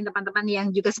mungkin teman-teman yang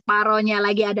juga separohnya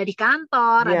lagi ada di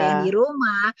kantor, ada yang di Iya.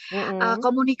 rumah.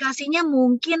 Komunikasinya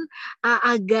mungkin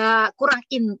agak kurang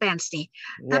intens nih.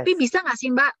 Tapi Yes. bisa nggak sih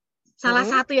Mbak, salah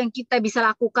satu yang kita bisa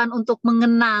lakukan untuk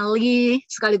mengenali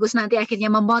sekaligus nanti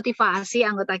akhirnya memotivasi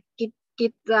anggota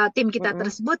tim kita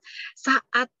tersebut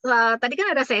saat tadi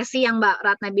kan ada sesi yang Mbak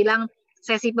Ratna bilang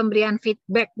sesi pemberian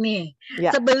feedback nih. Ya.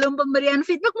 Sebelum pemberian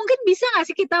feedback mungkin bisa nggak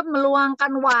sih kita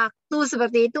meluangkan waktu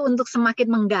seperti itu untuk semakin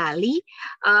menggali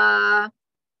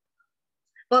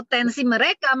potensi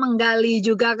mereka, menggali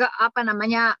juga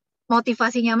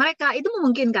motivasinya mereka. Itu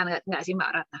memungkinkan nggak sih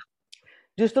Mbak Ratna?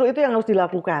 Justru itu yang harus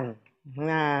dilakukan.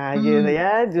 Nah, gitu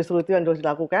ya, justru itu yang harus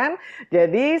dilakukan.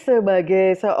 Jadi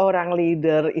sebagai seorang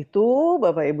leader itu,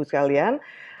 Bapak Ibu sekalian,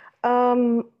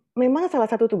 memang salah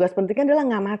satu tugas pentingnya adalah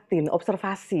ngamatin,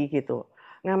 observasi gitu.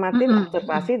 Ngamatin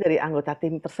observasi dari anggota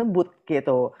tim tersebut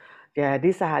gitu.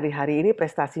 Jadi sehari-hari ini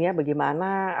prestasinya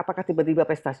bagaimana, apakah tiba-tiba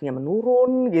prestasinya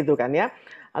menurun gitu kan ya.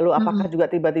 Lalu apakah juga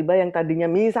tiba-tiba yang tadinya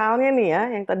misalnya nih ya,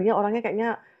 yang tadinya orangnya kayaknya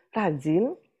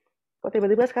rajin, kok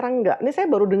tiba-tiba sekarang enggak. Ini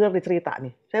saya baru dengar nih cerita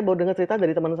nih. Saya baru dengar cerita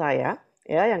dari teman saya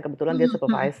ya, yang kebetulan dia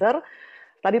supervisor.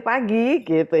 Tadi pagi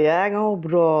gitu ya,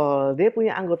 ngobrol. Dia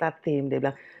punya anggota tim, dia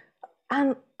bilang,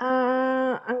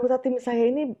 anggota tim saya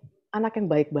ini anak yang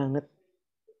baik banget,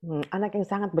 anak yang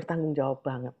sangat bertanggung jawab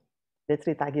banget. Dia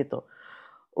cerita gitu.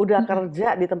 Udah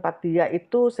kerja di tempat dia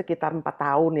itu sekitar 4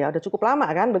 tahun ya, udah cukup lama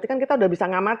kan, berarti kan kita udah bisa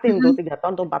ngamatin tuh 3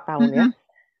 tahun atau 4 tahun ya.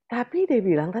 Tapi dia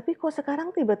bilang, tapi kok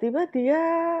sekarang tiba-tiba dia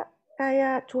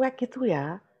kayak cuek gitu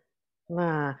ya.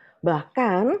 Nah,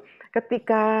 bahkan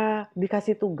ketika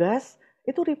dikasih tugas,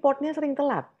 itu reportnya sering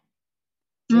telat.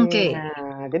 Oke.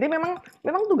 Nah, jadi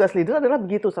memang tugas leader adalah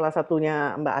begitu salah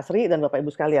satunya Mbak Asri dan Bapak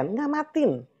Ibu sekalian,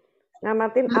 ngamatin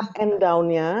up and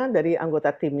down-nya dari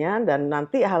anggota timnya dan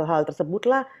nanti hal-hal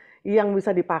tersebutlah yang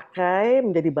bisa dipakai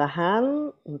menjadi bahan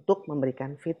untuk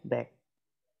memberikan feedback.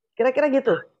 Kira-kira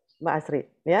gitu, Mbak Asri,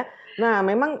 ya. Nah,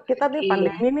 memang kita nih Iya.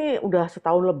 pandemi ini udah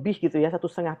setahun lebih gitu ya,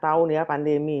 1,5 tahun ya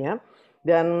pandemi ya.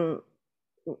 Dan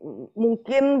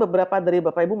mungkin beberapa dari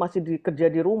Bapak Ibu masih kerja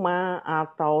di rumah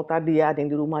atau tadi ya ada yang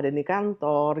di rumah ada yang di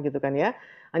kantor gitu kan ya.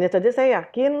 Hanya saja saya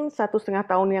yakin 1,5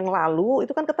 tahun yang lalu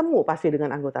itu kan ketemu pasti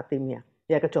dengan anggota timnya.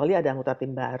 Ya kecuali ada anggota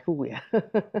tim baru ya.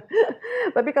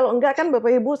 Tapi kalau enggak kan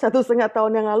Bapak Ibu 1,5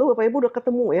 tahun yang lalu Bapak Ibu udah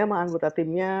ketemu ya sama anggota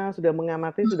timnya, sudah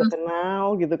mengamati, sudah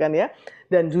kenal gitu kan ya.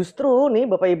 Dan justru nih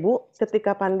Bapak Ibu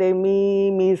ketika pandemi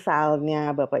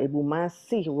misalnya Bapak Ibu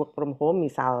masih work from home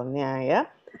misalnya ya.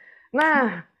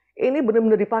 Nah, ini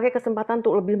benar-benar dipakai kesempatan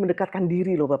untuk lebih mendekatkan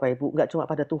diri loh Bapak Ibu, nggak cuma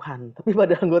pada Tuhan, tapi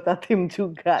pada anggota tim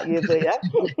juga gitu ya.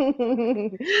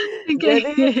 Oke.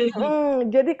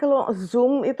 Jadi kalau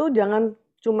Zoom itu jangan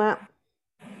cuma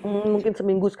mungkin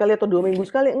seminggu sekali atau 2 minggu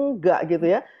sekali, enggak gitu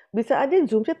ya. Bisa aja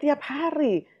Zoom-nya tiap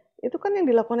hari. Itu kan yang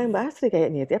dilakukan Mbak Asri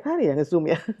kayaknya, tiap hari ya nge-Zoom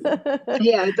ya.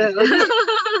 Iya, betul.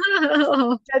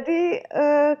 Jadi,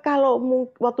 kalau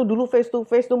waktu dulu face to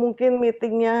face tuh mungkin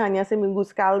meeting-nya hanya seminggu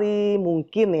sekali,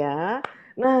 mungkin ya.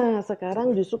 Nah,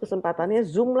 sekarang justru kesempatannya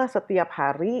Zoom lah setiap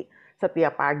hari,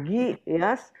 setiap pagi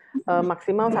ya,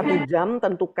 maksimal 1 jam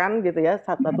tentukan gitu ya,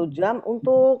 1 jam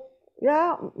untuk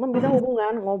ya membina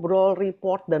hubungan, ngobrol,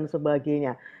 report, dan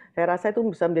sebagainya. Saya rasa itu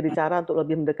bisa menjadi cara untuk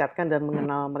lebih mendekatkan dan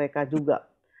mengenal mereka juga.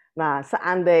 Nah,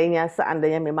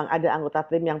 seandainya memang ada anggota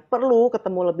tim yang perlu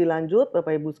ketemu lebih lanjut,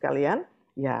 Bapak Ibu sekalian,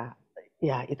 ya,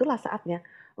 ya itulah saatnya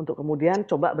untuk kemudian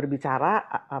coba berbicara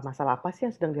masalah apa sih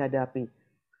yang sedang dihadapi,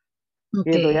 Oke.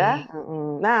 gitu ya.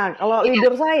 Nah, kalau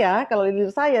leader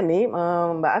saya nih,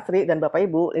 Mbak Asri dan Bapak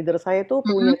Ibu, leader saya itu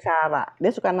punya cara.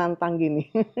 Dia suka nantang gini.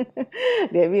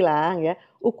 Dia bilang ya,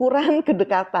 ukuran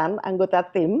kedekatan anggota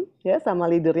tim ya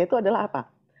sama leadernya itu adalah apa?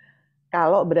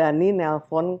 Kalau berani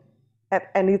nelpon at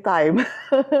any time.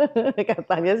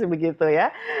 Katanya sih begitu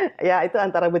ya. Ya itu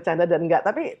antara bercanda dan enggak,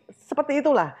 tapi seperti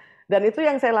itulah. Dan itu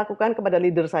yang saya lakukan kepada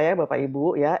leader saya Bapak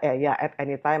Ibu ya, ya at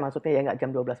any time maksudnya ya nggak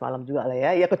jam 12 malam juga lah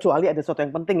ya. Ya kecuali ada sesuatu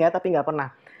yang penting ya, tapi nggak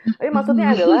pernah. Tapi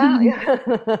maksudnya adalah ya,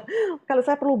 kalau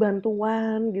saya perlu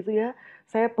bantuan gitu ya,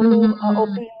 saya perlu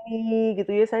opini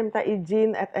gitu ya, saya minta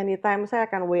izin at any time,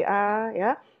 saya akan WA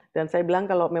ya. Dan saya bilang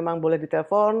kalau memang boleh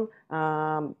ditelepon,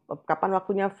 kapan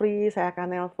waktunya free, saya akan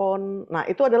nelpon. Nah,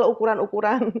 itu adalah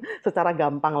ukuran-ukuran secara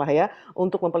gampang lah ya,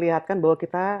 untuk memperlihatkan bahwa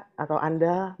kita atau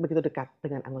Anda begitu dekat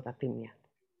dengan anggota timnya.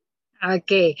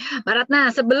 Oke, Mbak Ratna,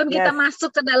 sebelum kita Yes.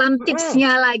 masuk ke dalam Mm-mm.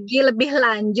 tipsnya lagi lebih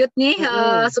lanjut nih,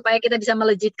 Mm-mm. supaya kita bisa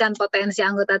melejitkan potensi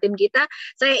anggota tim kita,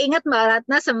 saya ingat Mbak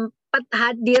Ratna sempat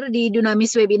hadir di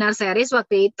Dunamis Webinar Series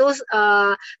waktu itu,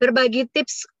 berbagi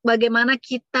tips bagaimana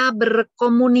kita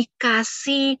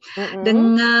berkomunikasi Mm-mm.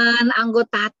 dengan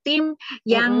anggota tim Mm-mm.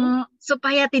 yang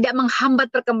supaya tidak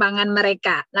menghambat perkembangan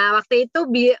mereka. Nah, waktu itu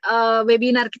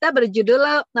webinar kita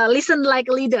berjudul Listen Like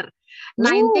Leader.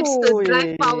 Nine tips to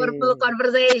drive powerful Wuih.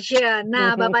 conversation.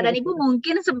 Nah, Bapak dan Ibu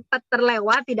mungkin sempat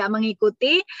terlewat tidak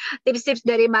mengikuti tips-tips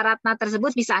dari Mbak Ratna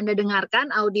tersebut, bisa Anda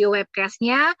dengarkan audio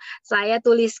webcastnya. Saya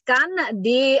tuliskan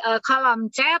di kolom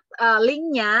chat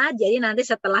linknya. Jadi nanti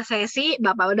setelah sesi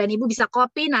Bapak dan Ibu bisa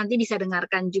copy, nanti bisa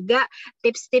dengarkan juga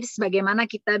tips-tips bagaimana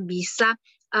kita bisa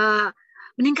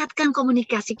meningkatkan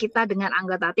komunikasi kita dengan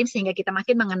anggota tim sehingga kita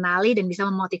makin mengenali dan bisa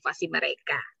memotivasi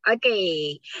mereka.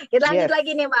 Oke, kita lanjut Yes.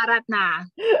 lagi nih Mbak Ratna.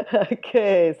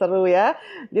 Oke, seru ya.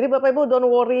 Jadi Bapak Ibu don't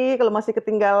worry kalau masih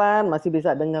ketinggalan, masih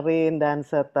bisa dengerin dan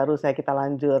seterusnya kita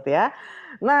lanjut ya.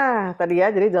 Nah, tadi ya,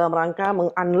 jadi dalam rangka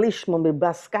meng-unleash,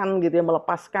 membebaskan gitu ya,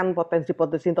 melepaskan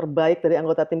potensi-potensi terbaik dari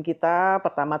anggota tim kita.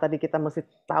 Pertama tadi kita mesti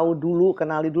tahu dulu,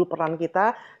 kenali dulu peran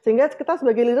kita, sehingga kita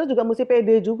sebagai leader juga mesti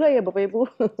pede juga ya Bapak Ibu.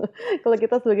 Kalau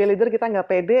kita sebagai leader kita nggak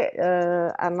pede,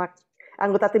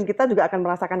 anggota tim kita juga akan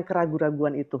merasakan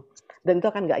keraguan-raguan itu. Dan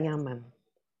itu akan nggak nyaman.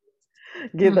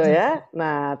 Gitu ya.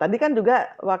 Nah, tadi kan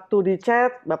juga waktu di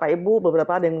chat, Bapak Ibu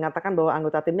beberapa ada yang mengatakan bahwa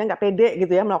anggota timnya nggak pede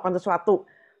gitu ya melakukan sesuatu.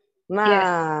 Yes.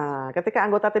 Nah, ketika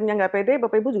anggota timnya nggak pede,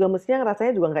 Bapak Ibu juga mestinya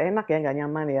rasanya juga nggak enak ya, nggak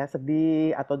nyaman ya,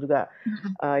 sedih atau juga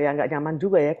ya nggak nyaman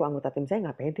juga ya, kok anggota tim saya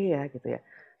nggak pede ya gitu ya.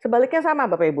 Sebaliknya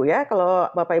sama Bapak Ibu ya, kalau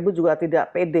Bapak Ibu juga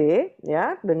tidak pede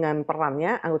ya dengan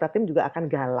perannya, anggota tim juga akan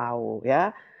galau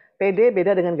ya. Pede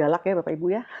beda dengan galak ya Bapak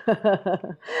Ibu ya.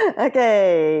 Oke,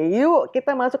 yuk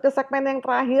kita masuk ke segmen yang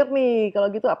terakhir nih. Kalau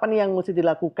gitu apa nih yang mesti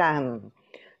dilakukan?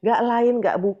 Gak lain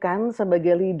gak bukan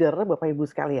sebagai leader Bapak Ibu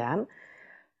sekalian,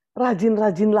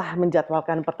 rajin-rajinlah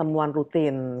menjadwalkan pertemuan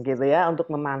rutin gitu ya untuk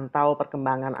memantau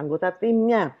perkembangan anggota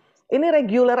timnya. Ini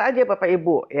reguler aja Bapak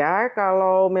Ibu ya.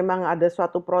 Kalau memang ada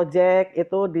suatu proyek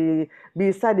itu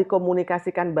bisa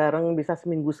dikomunikasikan bareng, bisa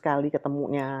seminggu sekali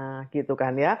ketemunya gitu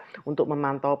kan ya, untuk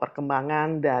memantau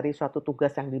perkembangan dari suatu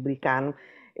tugas yang diberikan.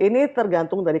 Ini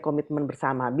tergantung dari komitmen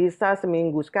bersama. Bisa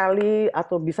seminggu sekali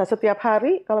atau bisa setiap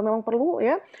hari kalau memang perlu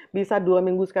ya. Bisa 2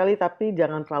 minggu sekali tapi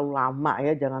jangan terlalu lama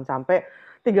ya. Jangan sampai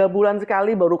 3 bulan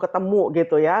sekali baru ketemu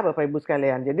gitu ya Bapak Ibu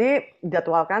sekalian. Jadi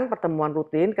jadwalkan pertemuan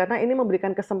rutin karena ini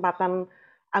memberikan kesempatan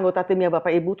anggota timnya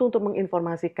Bapak Ibu tuh untuk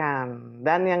menginformasikan.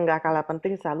 Dan yang nggak kalah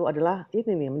penting selalu adalah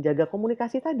ini nih menjaga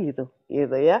komunikasi tadi itu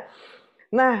gitu ya.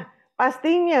 Nah,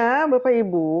 pastinya Bapak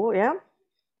Ibu ya,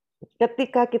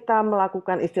 ketika kita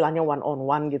melakukan istilahnya one on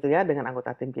one gitu ya dengan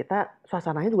anggota tim kita,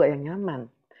 suasananya juga yang nyaman.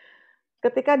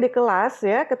 Ketika di kelas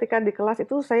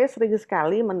itu saya sering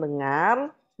sekali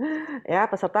mendengar ya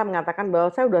peserta mengatakan bahwa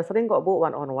saya udah sering kok Bu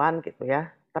one on one gitu ya.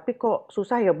 Tapi kok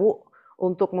susah ya Bu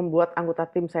untuk membuat anggota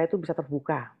tim saya itu bisa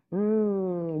terbuka.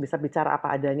 Bisa bicara apa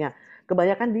adanya.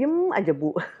 Kebanyakan diem aja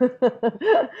Bu.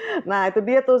 Nah itu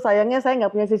dia tuh sayangnya saya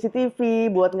nggak punya CCTV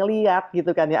buat ngeliat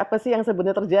gitu kan ya. Apa sih yang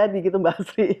sebenarnya terjadi gitu Mbak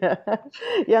Sri ya.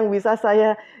 Yang bisa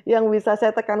saya yang bisa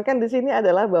saya tekankan di sini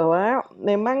adalah bahwa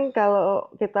memang kalau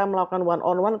kita melakukan one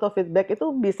on one atau feedback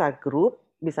itu bisa grup,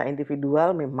 bisa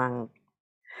individual memang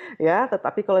ya,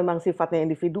 tetapi kalau memang sifatnya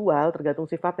individual, tergantung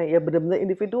sifatnya, ya benar-benar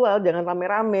individual, jangan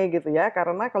rame-rame gitu ya.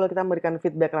 Karena kalau kita memberikan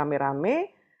feedback rame-rame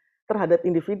terhadap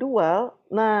individual,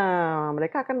 nah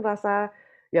mereka akan merasa,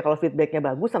 ya kalau feedbacknya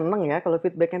bagus seneng ya, kalau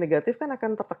feedbacknya negatif kan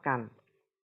akan tertekan.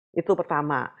 Itu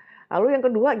pertama. Lalu yang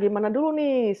kedua, gimana dulu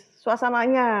nih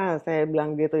suasananya? Saya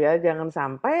bilang gitu ya, jangan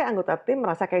sampai anggota tim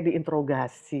merasa kayak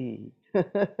diinterogasi.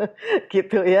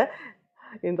 Gitu ya.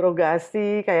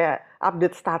 Interogasi kayak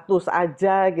update status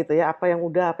aja gitu ya, apa yang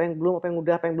udah, apa yang belum, apa yang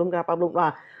udah, apa yang belum, kenapa belum.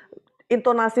 Nah,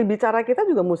 intonasi bicara kita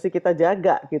juga mesti kita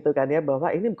jaga gitu kan ya,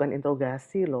 bahwa ini bukan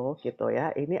interogasi loh gitu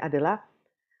ya. Ini adalah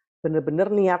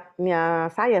benar-benar niatnya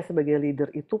saya sebagai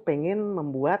leader itu pengen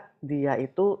membuat dia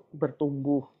itu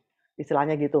bertumbuh.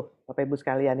 Istilahnya gitu, Bapak Ibu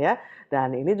sekalian ya.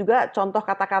 Dan ini juga contoh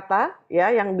kata-kata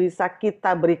ya yang bisa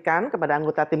kita berikan kepada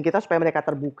anggota tim kita supaya mereka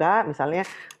terbuka. Misalnya,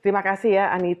 terima kasih ya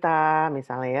Anita,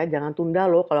 misalnya ya, jangan tunda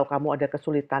loh kalau kamu ada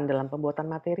kesulitan dalam pembuatan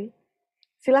materi.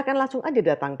 Silakan langsung aja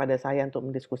datang pada saya untuk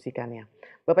mendiskusikannya.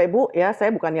 Bapak Ibu ya,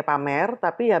 saya bukannya pamer,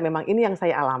 tapi ya memang ini yang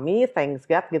saya alami, thanks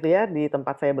God gitu ya, di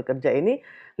tempat saya bekerja ini.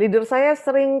 Leader saya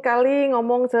sering kali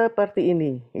ngomong seperti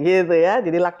ini, gitu ya.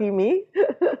 Jadi lucky me,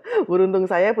 beruntung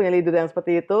saya punya leader yang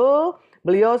seperti itu.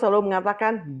 Beliau selalu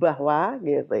mengatakan bahwa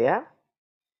gitu ya.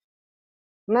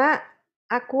 Nah,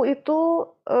 aku itu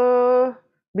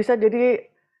bisa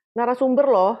jadi narasumber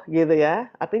loh gitu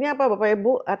ya. Artinya apa Bapak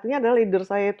Ibu? Artinya adalah leader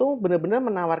saya itu benar-benar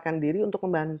menawarkan diri untuk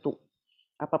membantu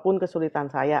apapun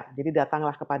kesulitan saya. Jadi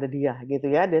datanglah kepada dia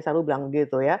gitu ya. Dia selalu bilang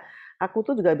gitu ya. Aku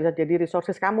tuh juga bisa jadi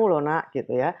resources kamu loh nak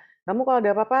gitu ya. Kamu kalau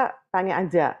ada apa-apa tanya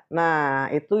aja. Nah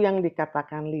itu yang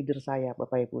dikatakan leader saya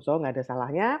Bapak Ibu. So nggak ada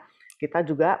salahnya kita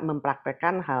juga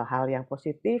mempraktekkan hal-hal yang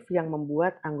positif yang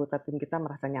membuat anggota tim kita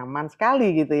merasa nyaman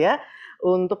sekali gitu ya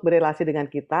untuk berelasi dengan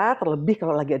kita, terlebih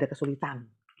kalau lagi ada kesulitan.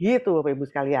 Gitu Bapak Ibu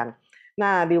sekalian.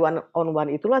 Nah, di one on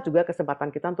one itulah juga kesempatan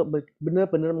kita untuk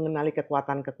benar-benar mengenali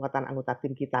kekuatan-kekuatan anggota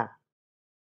tim kita.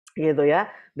 Gitu ya.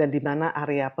 Dan di mana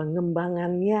area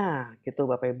pengembangannya gitu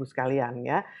Bapak Ibu sekalian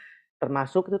ya.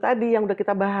 Termasuk itu tadi yang udah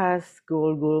kita bahas,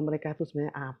 goal-goal mereka itu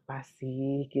sebenarnya apa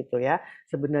sih gitu ya.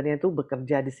 Sebenarnya itu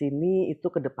bekerja di sini itu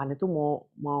ke depan itu mau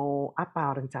mau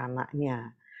apa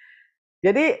rencananya.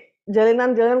 Jadi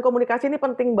jalinan-jalinan komunikasi ini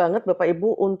penting banget Bapak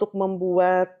Ibu untuk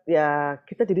membuat ya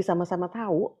kita jadi sama-sama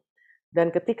tahu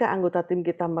dan ketika anggota tim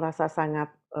kita merasa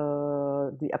sangat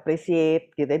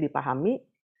di-appreciate gitu ya, dipahami,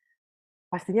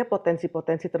 pastinya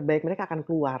potensi-potensi terbaik mereka akan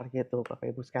keluar gitu Bapak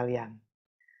Ibu sekalian.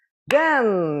 Dan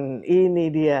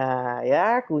ini dia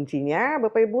ya kuncinya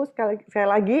Bapak Ibu sekali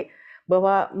lagi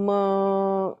bahwa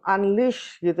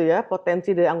me-unleash gitu ya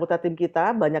potensi dari anggota tim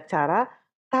kita banyak cara,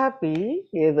 tapi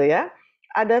gitu ya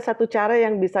ada satu cara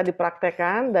yang bisa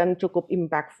dipraktekkan dan cukup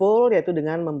impactful yaitu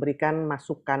dengan memberikan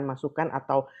masukan-masukan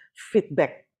atau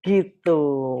feedback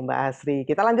gitu Mbak Asri.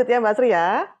 Kita lanjut ya Mbak Asri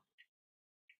ya.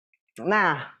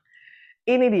 Nah,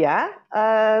 ini dia,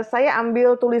 saya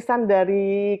ambil tulisan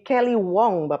dari Kelly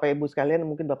Wong, Bapak Ibu sekalian,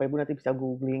 mungkin Bapak Ibu nanti bisa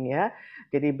googling ya.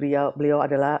 Jadi beliau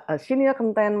adalah Senior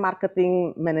Content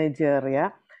Marketing Manager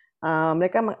ya.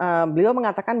 Beliau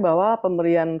mengatakan bahwa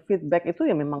pemberian feedback itu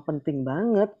ya memang penting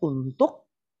banget untuk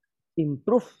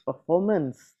improve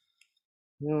performance.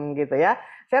 Gitu ya.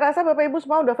 Saya rasa Bapak Ibu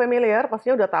semua udah familiar,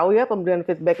 pastinya udah tahu ya pemberian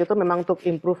feedback itu memang untuk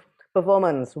improve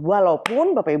performance.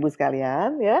 Walaupun Bapak Ibu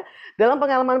sekalian ya, dalam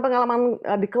pengalaman-pengalaman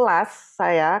di kelas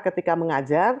saya ketika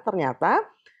mengajar ternyata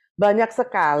banyak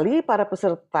sekali para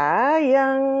peserta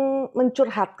yang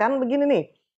mencurhatkan begini nih.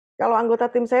 Kalau anggota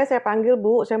tim saya panggil,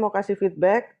 Bu, saya mau kasih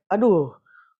feedback. Aduh,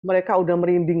 mereka udah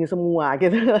merinding semua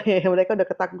gitu. Mereka udah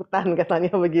ketakutan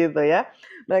katanya begitu ya.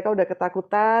 Mereka udah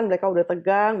ketakutan, mereka udah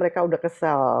tegang, mereka udah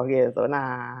kesel gitu.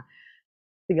 Nah,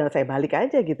 tinggal saya balik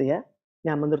aja gitu ya.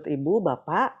 Nah, menurut Ibu,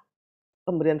 Bapak,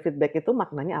 pemberian feedback itu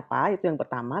maknanya apa? Itu yang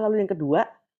pertama. Lalu yang kedua,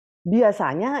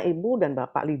 biasanya Ibu dan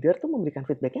Bapak leader tuh memberikan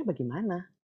feedbacknya bagaimana?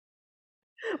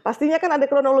 Pastinya kan ada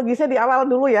kronologisnya di awal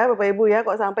dulu ya Bapak Ibu ya,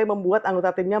 kok sampai membuat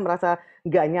anggota timnya merasa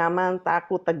nggak nyaman,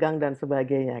 takut, tegang, dan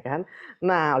sebagainya kan.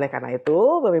 Nah, oleh karena itu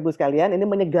Bapak Ibu sekalian ini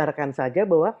menyegarkan saja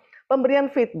bahwa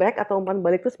pemberian feedback atau umpan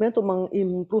balik itu sebenarnya untuk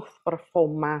mengimprove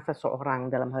performa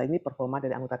seseorang. Dalam hal ini performa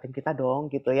dari anggota tim kita dong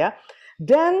gitu ya.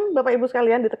 Dan Bapak Ibu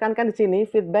sekalian ditekankan di sini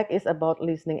feedback is about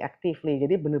listening actively.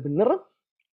 Jadi benar-benar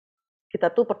kita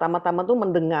tuh pertama-tama tuh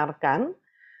mendengarkan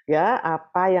ya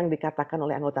apa yang dikatakan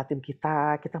oleh anggota tim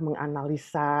kita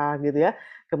menganalisa gitu ya.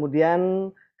 Kemudian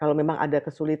kalau memang ada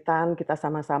kesulitan kita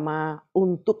sama-sama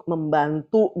untuk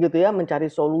membantu gitu ya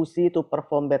mencari solusi to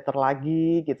perform better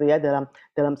lagi gitu ya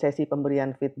dalam sesi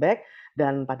pemberian feedback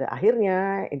dan pada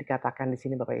akhirnya yang dikatakan di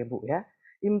sini Bapak Ibu ya,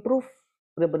 improve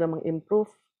benar-benar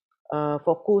mengimprove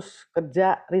fokus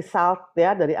kerja result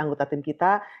ya dari anggota tim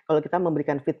kita kalau kita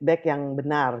memberikan feedback yang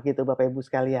benar gitu Bapak Ibu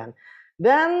sekalian.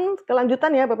 Dan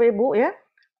kelanjutan ya Bapak Ibu ya,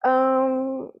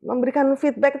 memberikan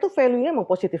feedback itu value-nya memang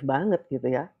positif banget gitu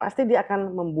ya. Pasti dia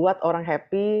akan membuat orang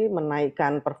happy,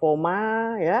 menaikkan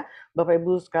performa ya Bapak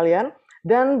Ibu sekalian,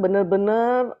 dan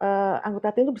benar-benar anggota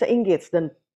tim itu bisa engage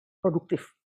dan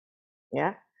produktif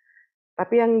ya.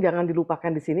 Tapi yang jangan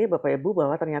dilupakan di sini Bapak Ibu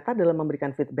bahwa ternyata dalam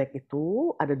memberikan feedback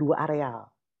itu ada 2 areal.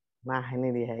 Nah ini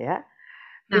dia ya.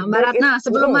 Nah, Mbak Feedback Ratna,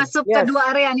 sebelum masuk ke yes.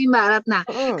 dua area nih Mbak Ratna,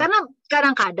 karena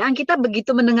kadang-kadang kita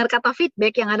begitu mendengar kata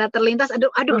feedback yang ada terlintas,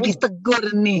 aduh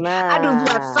ditegur nih, aduh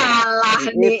buat Nah, salah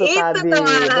nih, itu itu tadi, tuh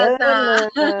Mbak Ratna.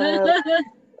 bener.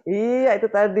 Iya, itu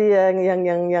tadi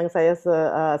yang saya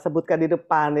sebutkan di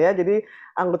depan ya. Jadi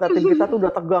anggota tim kita tuh udah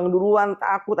tegang duluan,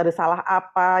 takut ada salah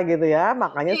apa gitu ya.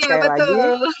 Makanya Iya sekali lagi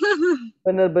betul.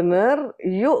 bener-bener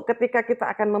yuk ketika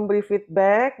kita akan memberi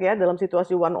feedback ya dalam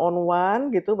situasi one on one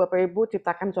gitu Bapak Ibu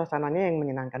ciptakan suasananya yang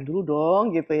menyenangkan dulu dong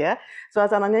gitu ya.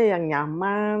 Suasananya yang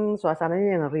nyaman,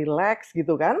 suasananya yang rileks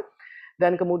gitu kan.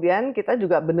 Dan kemudian kita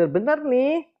juga benar-benar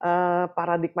nih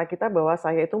paradigma kita bahwa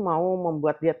saya itu mau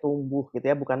membuat dia tumbuh gitu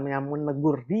ya, bukan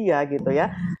menegur dia gitu ya.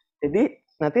 Jadi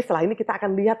nanti setelah ini kita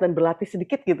akan lihat dan berlatih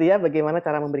sedikit gitu ya bagaimana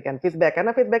cara memberikan feedback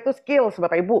karena feedback itu skills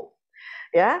Bapak Ibu.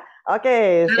 Ya,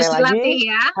 Oke, Harus sekali lagi dilatih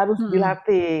ya. harus Hmm.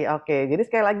 dilatih. Oke, jadi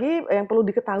sekali lagi yang perlu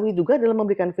diketahui juga dalam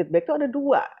memberikan feedback itu ada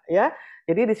dua, ya.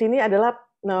 Jadi di sini adalah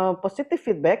positive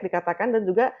feedback dikatakan dan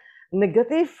juga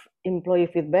negative employee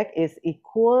feedback is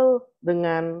equal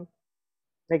dengan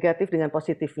negatif dengan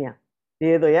positifnya.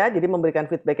 Gitu ya. Jadi memberikan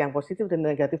feedback yang positif dan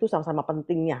negatif itu sama-sama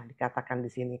pentingnya dikatakan di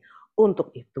sini.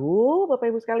 Untuk itu, Bapak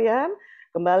Ibu sekalian,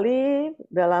 kembali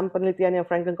dalam penelitiannya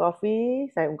Franklin Covey,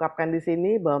 saya ungkapkan di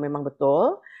sini bahwa memang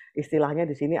betul istilahnya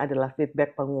di sini adalah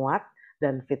feedback penguat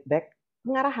dan feedback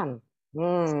pengarahan.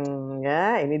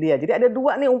 Ya, ini dia. Jadi ada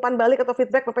dua nih umpan balik atau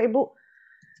feedback Bapak Ibu.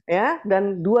 Ya,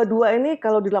 dan dua-dua ini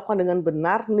kalau dilakukan dengan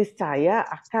benar, niscaya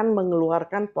akan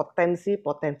mengeluarkan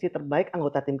potensi-potensi terbaik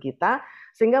anggota tim kita,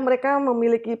 sehingga mereka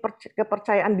memiliki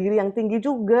kepercayaan diri yang tinggi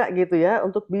juga gitu ya,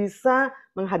 untuk bisa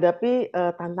menghadapi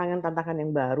tantangan-tantangan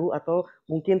yang baru atau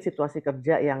mungkin situasi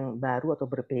kerja yang baru atau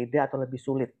berbeda atau lebih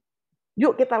sulit.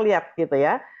 Yuk kita lihat gitu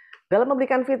ya. Dalam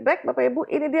memberikan feedback, Bapak Ibu,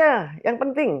 ini dia yang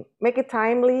penting, make it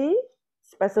timely,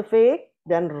 specific,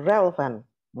 dan relevant.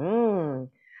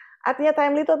 Artinya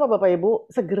timely itu apa Bapak Ibu?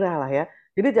 Segeralah ya.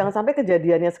 Jadi jangan sampai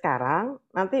kejadiannya sekarang,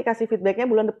 nanti kasih feedbacknya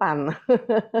bulan depan.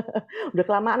 Udah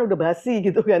kelamaan, udah basi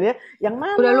gitu kan ya. Yang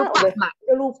Udah mana? lupa, Mbak.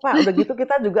 Udah lupa. Udah gitu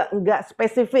kita juga nggak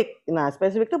spesifik. Nah,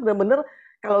 spesifik itu benar-benar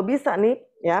kalau bisa nih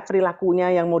ya perilakunya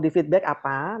yang mau di feedback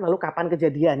apa, lalu kapan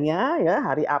kejadiannya ya,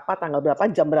 hari apa, tanggal berapa,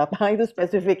 jam berapa itu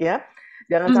spesifik ya.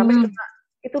 Jangan sampai Mhm. cuma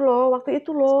itu loh, waktu itu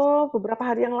loh, beberapa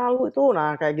hari yang lalu itu.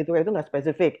 Nah, kayak gitu itu nggak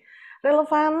spesifik.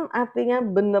 Relevan artinya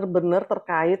benar-benar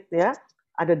terkait ya,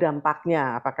 ada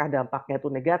dampaknya. Apakah dampaknya itu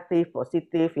negatif,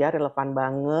 positif ya, relevan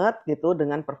banget gitu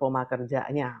dengan performa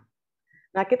kerjanya.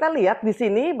 Nah, kita lihat di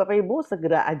sini Bapak Ibu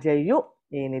segera aja yuk.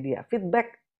 Ini dia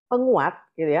feedback penguat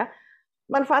gitu ya.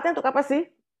 Manfaatnya untuk apa sih?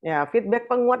 Ya, feedback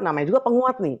penguat namanya juga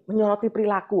penguat nih, menyoroti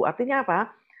perilaku. Artinya apa?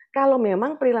 Kalau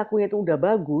memang perilakunya itu udah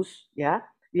bagus ya,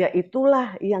 ya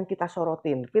itulah yang kita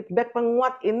sorotin. Feedback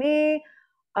penguat ini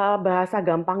bahasa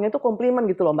gampangnya itu komplimen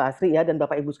gitu loh Mbak Asri ya dan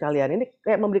Bapak Ibu sekalian. Ini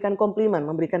kayak memberikan komplimen,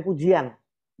 memberikan pujian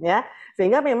ya.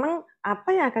 Sehingga memang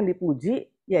apa yang akan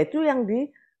dipuji yaitu yang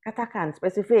dikatakan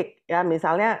spesifik ya.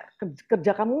 Misalnya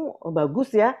kerja kamu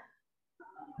bagus ya.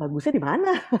 Bagusnya di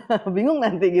mana? Bingung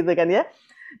nanti gitu kan ya.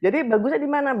 Jadi bagusnya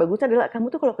di mana? Bagusnya adalah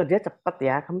kamu tuh kalau kerja cepet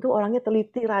ya, kamu tuh orangnya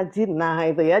teliti, rajin. Nah,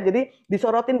 itu ya. Jadi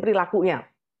disorotin perilakunya.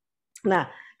 Nah,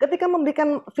 ketika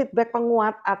memberikan feedback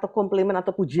penguat atau komplimen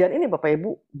atau pujian ini Bapak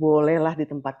Ibu, bolehlah di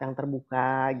tempat yang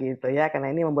terbuka gitu ya, karena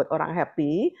ini membuat orang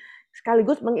happy,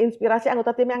 sekaligus menginspirasi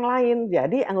anggota tim yang lain.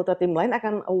 Jadi anggota tim lain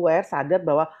akan aware, sadar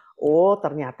bahwa oh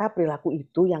ternyata perilaku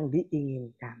itu yang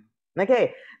diinginkan.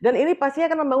 Oke, dan ini pasti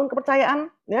akan membangun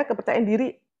kepercayaan, ya kepercayaan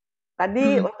diri.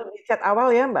 Tadi Mhm. waktu di chat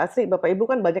awal ya Mbak Asri, Bapak Ibu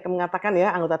kan banyak yang mengatakan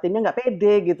ya anggota timnya nggak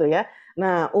pede gitu ya.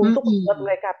 Nah untuk membuat Mhm.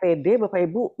 mereka pede Bapak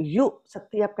Ibu, yuk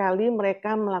setiap kali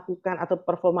mereka melakukan atau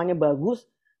performanya bagus,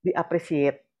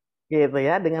 di-appreciate gitu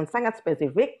ya. Dengan sangat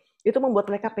spesifik, itu membuat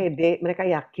mereka pede, mereka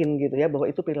yakin gitu ya bahwa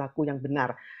itu perilaku yang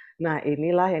benar. Nah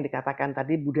inilah yang dikatakan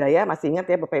tadi budaya, masih ingat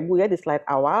ya Bapak Ibu ya di slide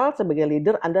awal, sebagai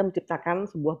leader Anda menciptakan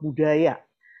sebuah budaya.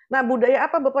 Nah, budaya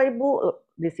apa Bapak Ibu?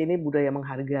 Di sini budaya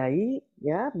menghargai,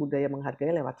 ya, budaya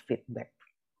menghargai lewat feedback.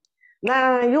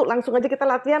 Nah, yuk langsung aja kita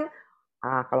latihan.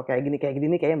 Kalau kayak gini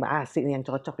nih kayaknya Mbak Asri nih yang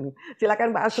cocok nih.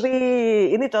 Silakan Mbak Asri.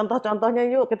 Ini contoh-contohnya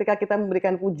yuk ketika kita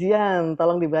memberikan pujian.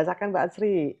 Tolong dibacakan Mbak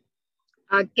Asri.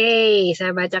 Oke,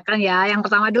 saya bacakan ya. Yang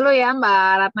pertama dulu ya,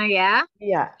 Mbak Ratna ya.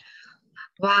 Iya.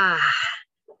 Wah,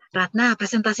 Ratna,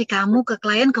 presentasi kamu ke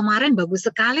klien kemarin bagus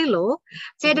sekali loh.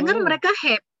 Saya dengar Mhm. mereka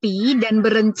happy dan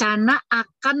berencana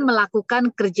akan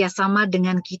melakukan kerjasama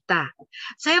dengan kita.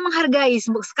 Saya menghargai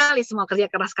sekali semua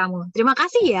kerja keras kamu. Terima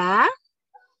kasih ya.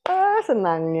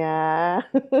 Senangnya.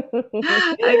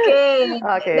 Oke,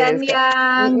 Oke, dan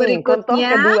yang contoh berikutnya,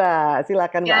 kedua.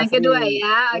 Silakan Mbak yang Asri. kedua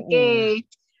ya. Oke.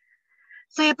 Mhm.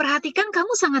 Saya perhatikan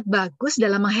kamu sangat bagus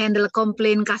dalam menghandle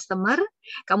komplain customer.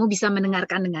 Kamu bisa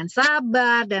mendengarkan dengan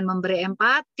sabar dan memberi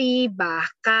empati,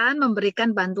 bahkan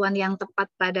memberikan bantuan yang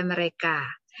tepat pada mereka.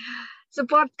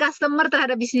 Support customer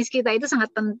terhadap bisnis kita itu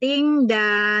sangat penting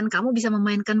dan kamu bisa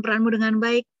memainkan peranmu dengan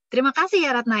baik. Terima kasih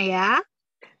ya Ratna ya.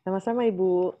 Sama-sama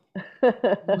Ibu.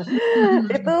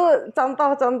 Itu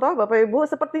contoh-contoh Bapak Ibu,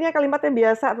 sepertinya kalimatnya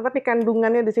biasa, tetapi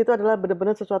kandungannya di situ adalah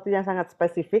benar-benar sesuatu yang sangat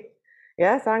spesifik,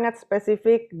 ya, sangat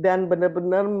spesifik dan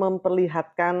benar-benar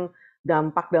memperlihatkan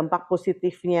dampak-dampak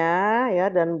positifnya, ya,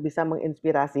 dan bisa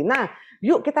menginspirasi. Nah,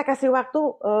 yuk kita kasih waktu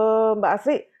Mbak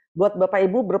Asri buat Bapak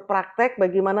Ibu berpraktek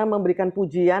bagaimana memberikan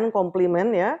pujian, komplimen,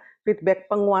 ya, feedback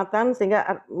penguatan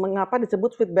sehingga mengapa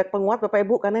disebut feedback penguat Bapak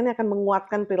Ibu karena ini akan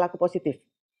menguatkan perilaku positif.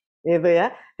 Gitu ya.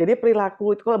 Jadi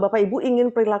perilaku itu kalau Bapak Ibu ingin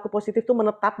perilaku positif itu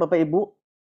menetap Bapak Ibu,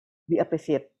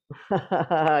 di-appreciate.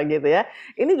 Gitu ya.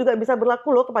 Ini juga bisa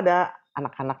berlaku loh kepada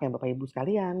anak-anaknya Bapak Ibu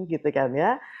sekalian gitu kan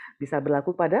ya. Bisa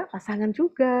berlaku pada pasangan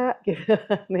juga gitu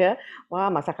kan ya. Wah,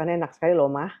 masakannya enak sekali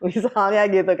loh Mah, misalnya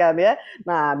gitu kan ya.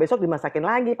 Nah, besok dimasakin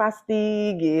lagi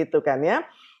pasti gitu kan ya.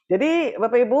 Jadi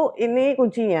Bapak Ibu ini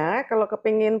kuncinya kalau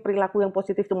kepingin perilaku yang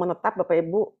positif itu menetap Bapak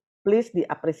Ibu please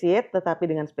di-appreciate tetapi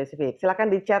dengan spesifik.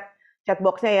 Silakan di chat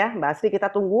box-nya ya Mbak Asri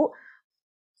kita tunggu.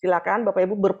 Silakan Bapak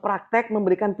Ibu berpraktek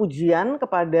memberikan pujian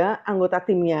kepada anggota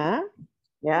timnya,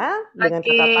 ya, dengan Oke.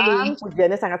 catatan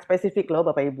pujiannya sangat spesifik loh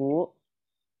Bapak Ibu.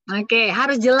 Oke,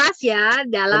 harus jelas ya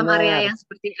dalam area Benar. yang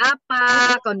seperti apa,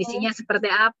 kondisinya seperti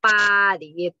apa,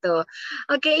 gitu.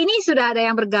 Oke, ini sudah ada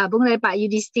yang bergabung dari Pak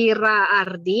Yudhistira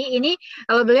Ardi. Ini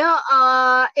kalau beliau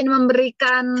ini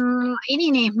memberikan ini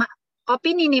nih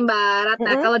opini nih Mbak Ratna.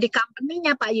 Mm-mm. Kalau di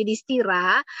company-nya Pak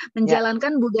Yudhistira Ya.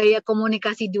 menjalankan budaya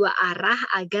komunikasi dua arah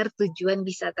agar tujuan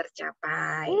bisa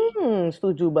tercapai.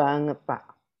 Setuju banget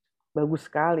Pak. Bagus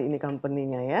sekali ini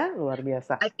company-nya ya, luar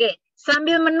biasa. Oke,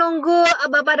 sambil menunggu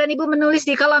Bapak dan Ibu menulis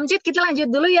di kolom chat, kita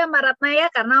lanjut dulu ya Mbak Ratna ya,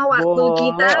 karena waktu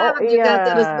kita Boleh. Oh iya, juga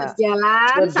terus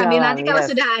berjalan. Sambil berjalan, nanti kalau yes.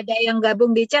 sudah ada yang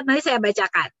gabung di chat, nanti saya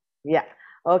bacakan. Ya,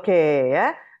 oke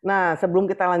ya. Nah, sebelum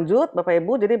kita lanjut, Bapak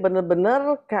Ibu, jadi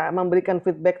benar-benar memberikan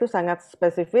feedback itu sangat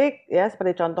spesifik ya,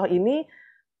 seperti contoh ini.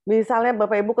 Misalnya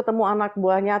Bapak Ibu ketemu anak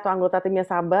buahnya atau anggota timnya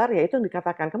sabar, ya itu yang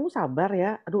dikatakan, kamu sabar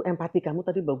ya, aduh empati kamu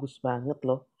tadi bagus banget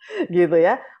loh, gitu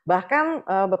ya. Bahkan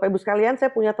Bapak Ibu sekalian, saya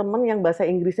punya teman yang bahasa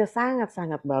Inggrisnya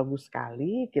sangat-sangat bagus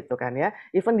sekali, gitu kan ya.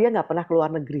 Even dia nggak pernah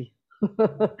keluar negeri.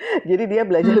 Jadi dia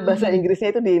belajar bahasa Hmm.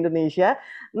 Inggrisnya itu di Indonesia.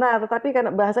 Nah, tetapi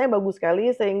karena bahasanya bagus sekali,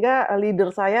 sehingga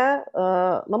leader saya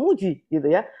memuji, gitu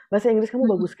ya. Bahasa Inggris kamu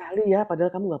bagus sekali ya,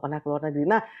 padahal kamu nggak pernah keluar negeri.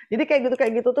 Nah, jadi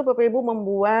kayak gitu tuh Bapak Ibu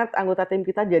membuat anggota tim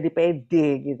kita jadi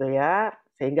pede gitu ya,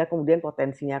 sehingga kemudian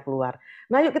potensinya keluar.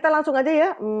 Nah, yuk kita langsung aja ya,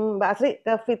 Mbak Asri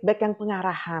ke feedback yang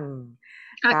pengarahan.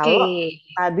 Oke. Kalau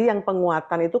tadi yang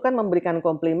penguatan itu kan memberikan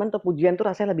komplimen atau pujian tuh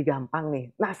rasanya lebih gampang nih.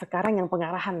 Nah, sekarang yang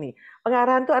pengarahan nih.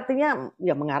 Pengarahan tuh artinya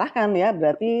ya mengarahkan ya,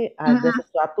 berarti ada Hmm.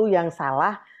 sesuatu yang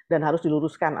salah dan harus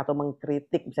diluruskan atau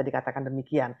mengkritik bisa dikatakan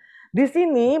demikian. Di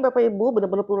sini Bapak Ibu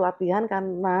benar-benar perlu latihan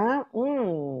karena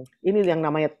ini yang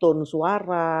namanya tone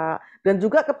suara dan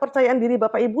juga kepercayaan diri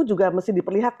Bapak Ibu juga mesti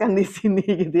diperlihatkan di sini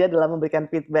gitu ya dalam memberikan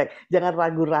feedback. Jangan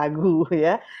ragu-ragu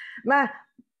ya. Nah,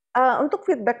 untuk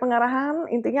feedback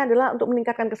pengarahan intinya adalah untuk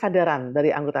meningkatkan kesadaran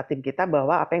dari anggota tim kita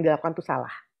bahwa apa yang dilakukan itu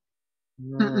salah.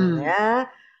 Hmm. Ya.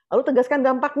 Lalu tegaskan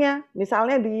dampaknya.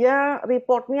 Misalnya dia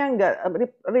reportnya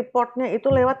itu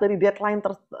lewat dari deadline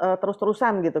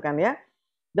terus-terusan gitu kan ya.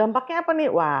 Dampaknya apa nih?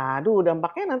 Waduh,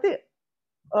 dampaknya nanti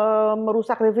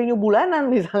merusak revenue bulanan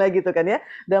misalnya gitu kan ya.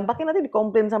 Dampaknya nanti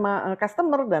dikomplain sama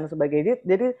customer dan sebagainya.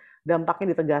 Jadi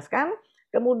dampaknya ditegaskan.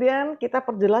 Kemudian kita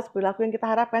perjelas perilaku yang kita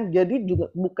harapkan. Jadi juga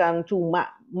bukan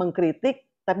cuma mengkritik,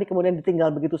 tapi kemudian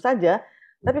ditinggal begitu saja.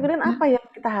 Tapi kemudian apa yang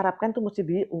kita harapkan tuh mesti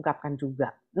diungkapkan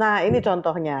juga. Nah ini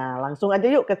contohnya. Langsung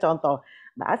aja yuk ke contoh.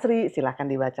 Mbak Asri, silahkan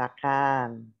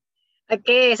dibacakan.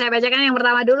 Oke, saya bacakan yang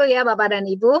pertama dulu ya Bapak dan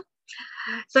Ibu.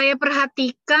 Saya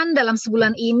perhatikan dalam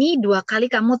sebulan ini 2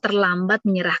 kali kamu terlambat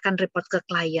menyerahkan report ke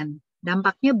klien.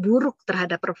 Dampaknya buruk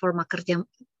terhadap performa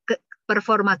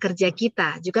kerja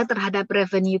kita, juga terhadap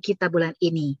revenue kita bulan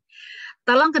ini.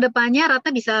 Tolong kedepannya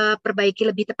Rata bisa perbaiki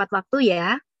lebih tepat waktu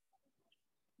ya.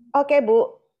 Oke Bu.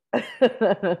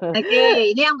 Oke,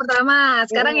 ini yang pertama.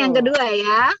 Sekarang yang Mm-mm. kedua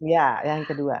ya. Ya, yang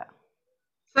kedua.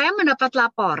 Saya mendapat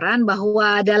laporan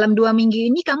bahwa dalam 2 minggu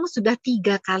ini kamu sudah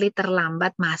 3 kali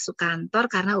terlambat masuk kantor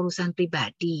karena urusan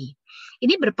pribadi.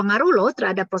 Ini berpengaruh loh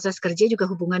terhadap proses kerja juga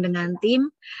hubungan dengan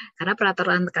tim. Karena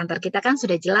peraturan kantor kita kan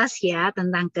sudah jelas ya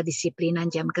tentang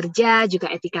kedisiplinan jam kerja, juga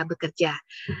etika bekerja.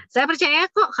 Saya percaya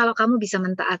kok kalau kamu bisa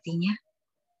mentaatinya.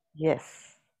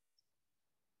 Yes.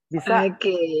 Bisa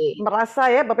Oke. merasa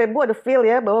ya Bapak Ibu ada feel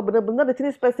ya bahwa benar-benar di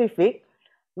sini spesifik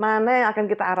mana yang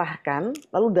akan kita arahkan,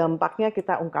 lalu dampaknya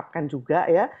kita ungkapkan juga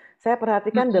ya. Saya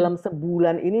perhatikan dalam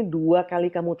sebulan ini 2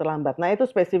 kali kamu terlambat. Nah itu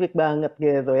spesifik banget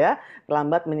gitu ya,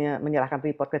 terlambat menyerahkan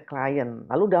report ke klien.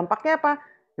 Lalu dampaknya apa?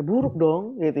 Ya buruk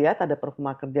dong gitu ya, tanda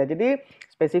performa kerja. Jadi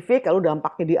spesifik kalau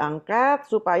dampaknya diangkat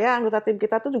supaya anggota tim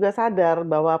kita tuh juga sadar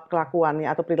bahwa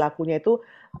kelakuannya atau perilakunya itu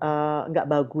nggak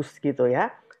bagus gitu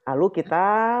ya. Lalu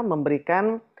kita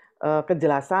memberikan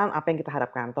kejelasan apa yang kita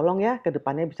harapkan. Tolong ya ke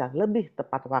depannya bisa lebih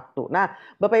tepat waktu. Nah,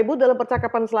 Bapak Ibu dalam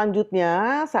percakapan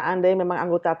selanjutnya, seandainya memang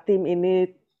anggota tim ini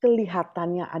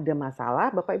kelihatannya ada masalah,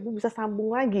 Bapak Ibu bisa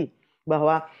sambung lagi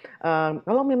bahwa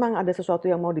kalau memang ada sesuatu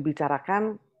yang mau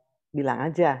dibicarakan, bilang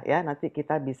aja ya, nanti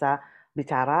kita bisa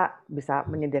bicara, bisa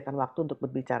menyediakan waktu untuk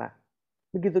berbicara.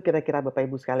 Begitu kira-kira Bapak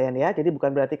Ibu sekalian ya. Jadi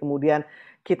bukan berarti kemudian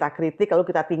kita kritik kalau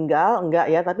kita tinggal, enggak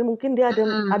ya. Tapi mungkin dia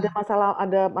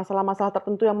ada masalah-masalah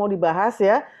tertentu yang mau dibahas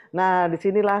ya. Nah,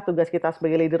 disinilah tugas kita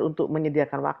sebagai leader untuk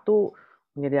menyediakan waktu,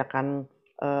 menyediakan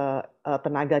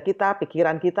tenaga kita,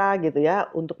 pikiran kita gitu ya,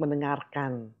 untuk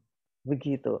mendengarkan.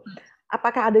 Begitu.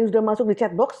 Apakah ada yang sudah masuk di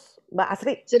chat box, Mbak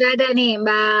Asri? Sudah ada nih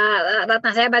Mbak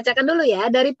Ratna, saya bacakan dulu ya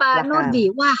dari Pak Silakan. Nurdi.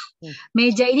 Wah,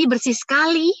 meja ini bersih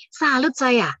sekali, salut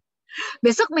saya.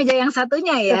 Besok meja yang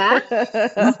satunya ya.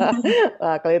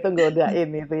 Wah, kalau itu godain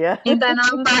itu ya. Minta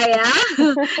nambah ya.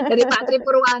 Dari Pak Tri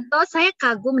Purwanto, saya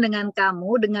kagum dengan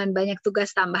kamu dengan banyak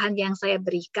tugas tambahan yang saya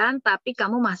berikan, tapi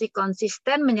kamu masih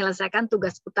konsisten menyelesaikan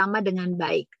tugas utama dengan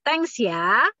baik. Thanks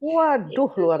ya.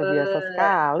 Waduh, luar biasa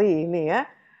sekali ini ya.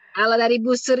 Kalau dari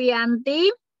Bu Suryanti,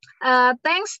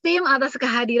 thanks tim atas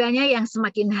kehadirannya yang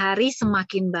semakin hari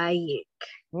semakin baik.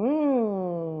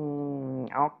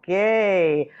 Oke.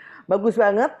 Bagus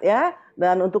banget ya.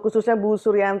 Dan untuk khususnya Bu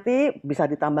Suryanti bisa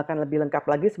ditambahkan lebih lengkap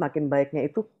lagi semakin baiknya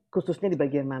itu khususnya di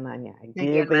bagian mananya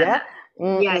Bagian gitu ya.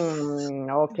 mana? Yes.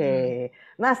 Oke.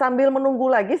 Nah, sambil menunggu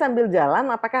lagi sambil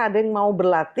jalan apakah ada yang mau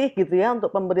berlatih gitu ya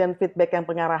untuk pemberian feedback yang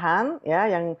pengarahan ya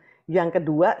yang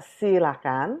kedua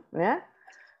silakan ya.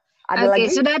 Ada Oke,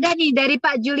 lagi? sudah ada nih dari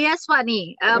Pak Juliaswa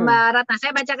nih, Mbak Ratna.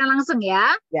 Saya bacakan langsung ya.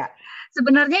 Ya.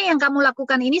 Sebenarnya yang kamu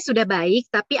lakukan ini sudah baik,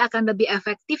 tapi akan lebih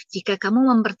efektif jika kamu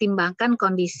mempertimbangkan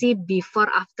kondisi before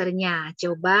after-nya.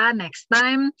 Coba next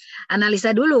time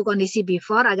analisa dulu kondisi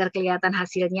before agar kelihatan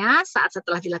hasilnya saat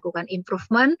setelah dilakukan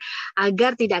improvement,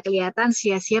 agar tidak kelihatan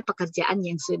sia-sia pekerjaan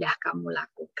yang sudah kamu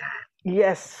lakukan.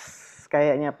 Yes,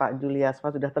 kayaknya Pak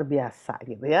Juliasma sudah terbiasa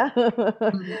gitu ya.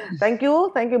 Thank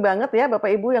you banget ya Bapak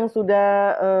Ibu yang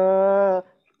sudah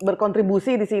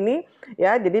berkontribusi di sini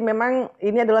ya. Jadi memang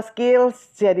ini adalah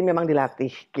skills, jadi memang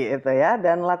dilatih gitu ya.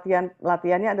 Dan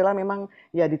latihannya adalah memang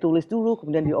ya ditulis dulu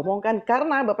kemudian diomongkan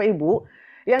karena Bapak Ibu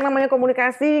yang namanya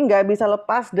komunikasi nggak bisa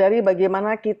lepas dari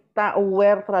bagaimana kita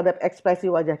aware terhadap ekspresi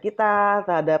wajah kita,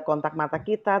 terhadap kontak mata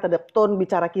kita, terhadap tone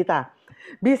bicara kita.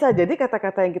 Bisa jadi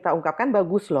kata-kata yang kita ungkapkan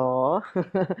bagus loh,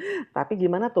 tapi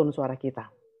gimana tone suara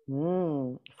kita?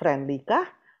 Friendly kah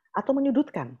atau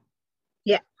menyudutkan?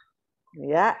 Ya.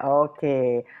 Ya,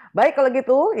 oke. Baik kalau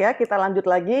gitu ya kita lanjut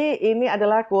lagi. Ini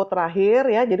adalah quote terakhir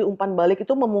ya. Jadi umpan balik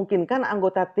itu memungkinkan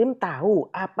anggota tim tahu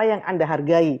apa yang Anda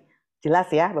hargai. Jelas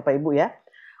ya Bapak Ibu ya.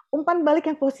 Umpan balik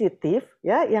yang positif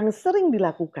ya yang sering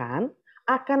dilakukan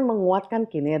akan menguatkan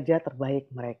kinerja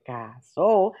terbaik mereka.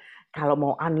 So, kalau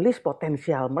mau unleash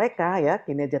potensial mereka ya,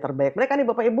 kinerja terbaik mereka nih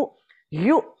Bapak Ibu,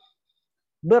 yuk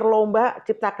berlomba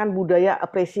ciptakan budaya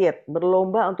appreciate,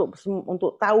 berlomba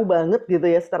untuk tahu banget gitu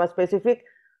ya secara spesifik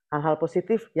hal-hal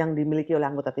positif yang dimiliki oleh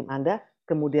anggota tim Anda,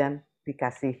 kemudian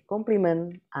dikasih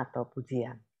komplimen atau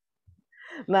pujian.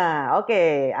 Nah,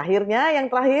 oke. Akhirnya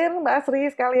yang terakhir Mbak Asri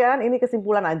sekalian, ini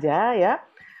kesimpulan aja ya.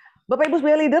 Bapak Ibu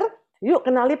sebagai leader, yuk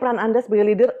kenali peran Anda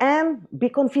sebagai leader and be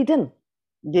confident.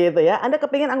 Gitu ya. Anda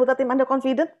kepingin anggota tim Anda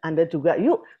confident, Anda juga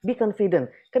yuk be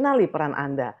confident. Kenali peran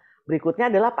Anda.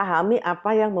 Berikutnya adalah pahami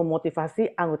apa yang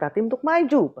memotivasi anggota tim untuk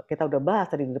maju. Kita udah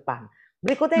bahas tadi di depan.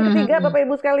 Berikutnya yang ketiga, Bapak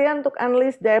Ibu sekalian, untuk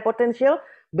unleash their potential,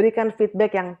 berikan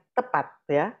feedback yang tepat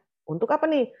ya. Untuk apa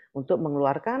nih? Untuk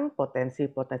mengeluarkan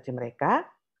potensi-potensi mereka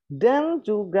dan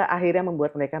juga akhirnya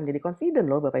membuat mereka menjadi confident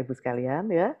loh Bapak Ibu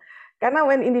sekalian ya. Karena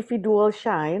when individual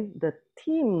shine, the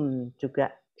team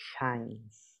juga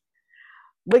shines.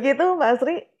 Begitu Mbak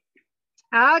Asri.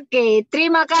 Oke,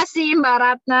 terima kasih Mbak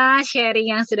Ratna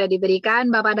sharing yang sudah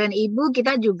diberikan. Bapak dan Ibu,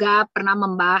 kita juga pernah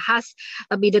membahas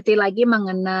lebih detail lagi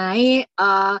mengenai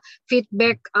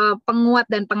feedback penguat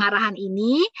dan pengarahan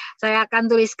ini. Saya akan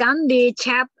tuliskan di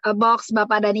chat box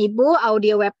Bapak dan Ibu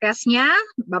audio webcastnya.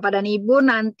 Bapak dan Ibu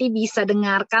nanti bisa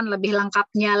dengarkan lebih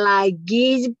lengkapnya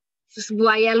lagi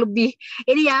supaya lebih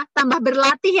ini ya tambah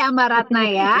berlatih ya Mbak Ratna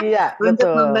ya Iya, untuk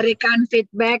betul. memberikan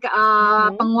feedback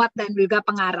penguat dan juga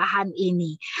pengarahan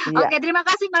ini. Iya. Oke, terima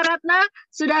kasih Mbak Ratna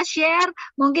sudah share.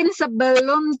 Mungkin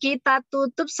sebelum kita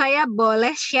tutup saya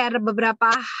boleh share beberapa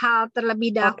hal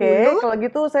terlebih dahulu. Oke, kalau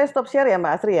gitu saya stop share ya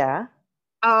Mbak Asri ya.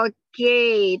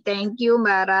 Oke, thank you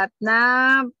Mbak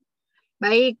Ratna.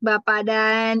 Baik Bapak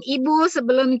dan Ibu,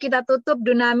 sebelum kita tutup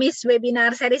Dunamis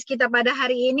webinar series kita pada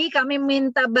hari ini, kami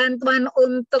minta bantuan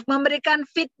untuk memberikan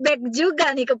feedback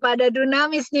juga nih kepada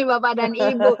Dunamis nih Bapak dan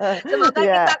Ibu. Semoga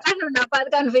kita akan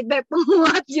mendapatkan feedback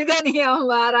penguat juga nih ya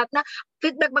Mbak Ratna.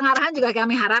 Feedback pengarahan juga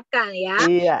kami harapkan ya.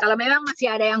 Iya. Kalau memang masih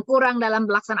ada yang kurang dalam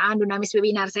pelaksanaan Dunamis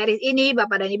webinar series ini,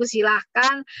 Bapak dan Ibu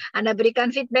silahkan Anda berikan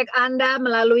feedback Anda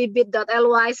melalui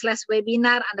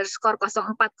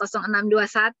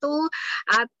bit.ly/webinar_040621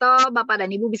 atau Bapak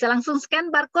dan Ibu bisa langsung scan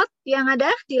barcode yang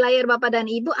ada di layar Bapak dan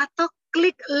Ibu atau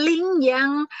klik link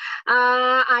yang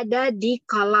ada di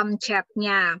kolom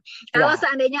chatnya. Kalau Ya.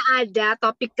 seandainya ada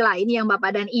topik lain yang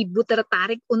Bapak dan Ibu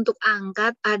tertarik untuk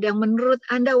angkat, ada yang menurut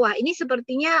Anda, wah ini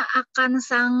sepertinya akan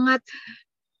sangat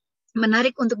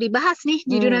menarik untuk dibahas nih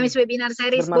di Dunamis Webinar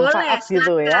Series, boleh Bermanfaat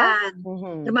gitu ya.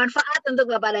 silakan. Bermanfaat untuk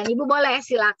Bapak dan Ibu, boleh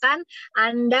silakan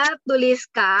Anda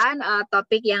tuliskan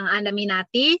topik yang Anda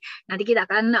minati. Nanti kita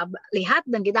akan lihat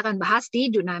dan kita akan bahas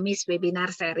di Dunamis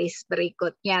Webinar Series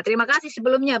berikutnya. Terima kasih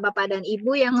sebelumnya Bapak dan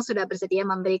Ibu yang sudah bersedia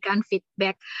memberikan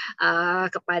feedback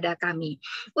kepada kami.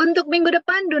 Untuk minggu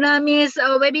depan Dunamis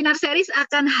Webinar Series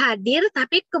akan hadir,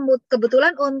 tapi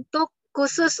kebetulan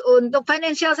khusus untuk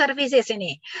financial services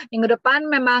ini. Minggu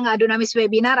depan memang Dunamis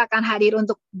Webinar akan hadir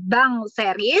untuk Bank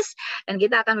Series dan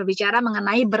kita akan berbicara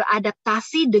mengenai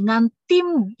beradaptasi dengan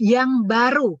tim yang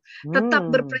baru. Tetap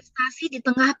berprestasi di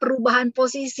tengah perubahan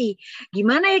posisi.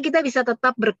 Gimana ya kita bisa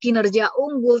tetap berkinerja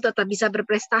unggul, tetap bisa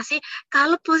berprestasi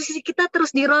kalau posisi kita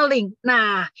terus di rolling.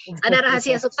 Nah, ada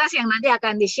rahasia sukses yang nanti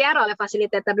akan di-share oleh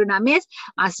fasilitator Dunamis,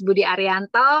 Mas Budi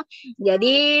Arianto.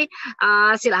 Jadi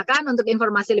silakan untuk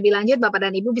informasi lebih lanjut Bapak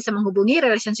dan Ibu bisa menghubungi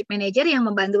relationship manager yang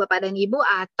membantu Bapak dan Ibu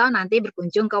atau nanti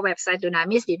berkunjung ke website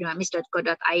Dunamis di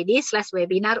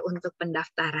dunamis.co.id/webinar untuk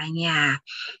pendaftarannya.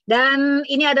 Dan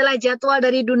ini adalah jadwal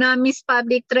dari Dunamis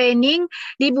Public Training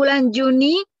di bulan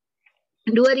Juni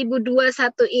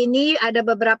 2021 ini. Ada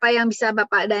beberapa yang bisa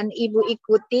Bapak dan Ibu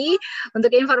ikuti.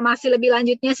 Untuk informasi lebih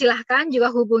lanjutnya silahkan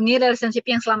juga hubungi relationship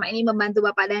yang selama ini membantu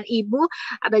Bapak dan Ibu,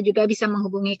 atau juga bisa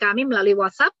menghubungi kami melalui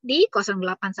WhatsApp di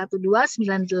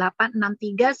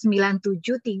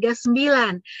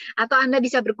 081298639739, atau Anda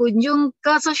bisa berkunjung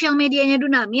ke sosial medianya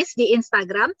Dunamis di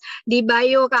Instagram. Di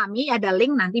bio kami ada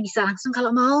link, nanti bisa langsung kalau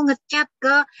mau ngechat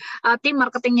ke tim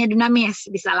marketingnya Dunamis,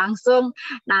 bisa langsung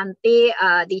nanti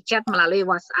di chat melalui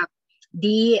WhatsApp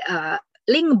di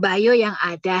link bio yang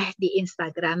ada di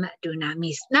Instagram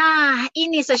Dunamis. Nah,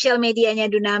 ini sosial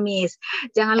medianya Dunamis.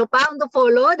 Jangan lupa untuk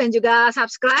follow dan juga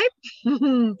subscribe.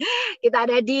 Kita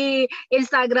ada di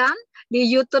Instagram, di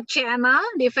YouTube channel,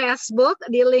 di Facebook,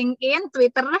 di LinkedIn,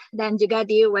 Twitter, dan juga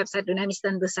di website Dunamis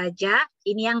tentu saja.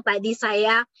 Ini yang tadi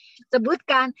saya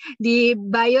sebutkan. Di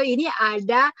bio ini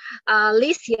ada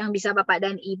list yang bisa Bapak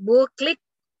dan Ibu klik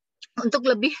untuk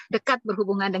lebih dekat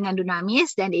berhubungan dengan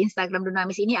Dunamis. Dan di Instagram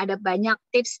Dunamis ini ada banyak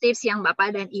tips-tips yang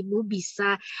Bapak dan Ibu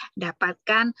bisa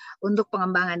dapatkan untuk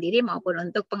pengembangan diri maupun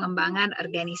untuk pengembangan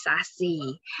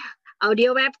organisasi.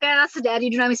 Audio webcast dari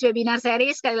Dunamis Webinar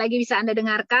Series sekali lagi bisa Anda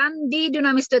dengarkan di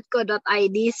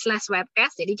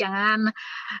dunamis.co.id/webcast. Jadi jangan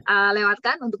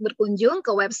lewatkan untuk berkunjung ke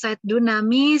website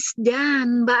Dunamis.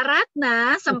 Dan Mbak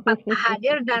Ratna sempat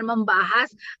hadir dan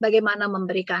membahas bagaimana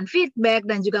memberikan feedback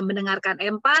dan juga mendengarkan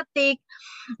empatik.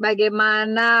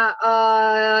 Bagaimana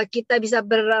kita bisa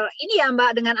ini ya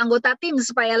Mbak dengan anggota tim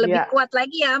supaya lebih kuat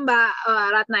lagi ya Mbak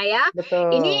Ratna ya.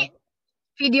 Betul. Ini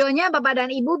videonya Bapak dan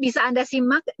Ibu bisa Anda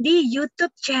simak di YouTube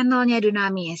channelnya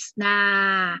Dunamis.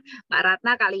 Nah, Mbak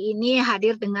Ratna kali ini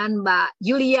hadir dengan Mbak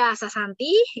Yulia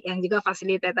Sasanti yang juga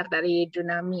fasilitator dari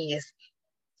Dunamis.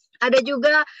 Ada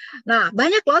juga, nah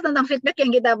banyak loh tentang feedback yang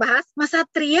kita bahas. Mas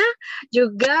Satria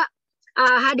juga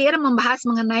hadir membahas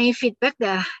mengenai feedback.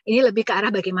 Ini lebih ke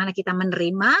arah bagaimana kita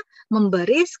menerima,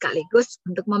 memberi, sekaligus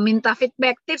untuk meminta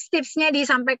feedback. Tips-tipsnya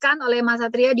disampaikan oleh Mas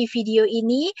Satria di video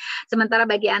ini. Sementara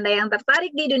bagi Anda yang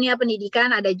tertarik di dunia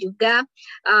pendidikan, ada juga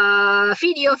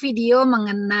video-video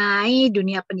mengenai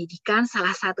dunia pendidikan.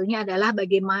 Salah satunya adalah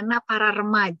bagaimana para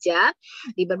remaja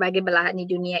di berbagai belahan di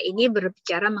dunia ini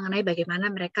berbicara mengenai bagaimana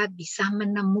mereka bisa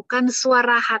menemukan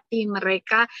suara hati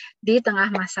mereka di tengah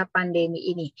masa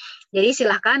pandemi ini. Jadi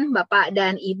silakan Bapak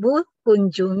dan Ibu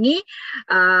kunjungi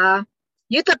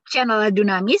YouTube channel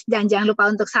Dunamis dan jangan lupa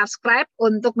untuk subscribe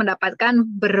untuk mendapatkan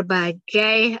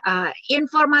berbagai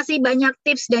informasi, banyak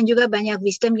tips dan juga banyak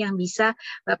wisdom yang bisa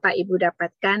Bapak Ibu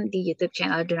dapatkan di YouTube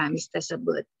channel Dunamis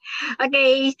tersebut.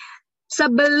 Oke.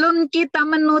 Sebelum kita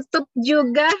menutup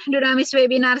juga Dunamis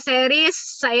Webinar Series,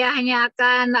 saya hanya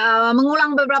akan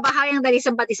mengulang beberapa hal yang tadi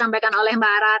sempat disampaikan oleh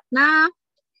Mbak Ratna,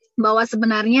 bahwa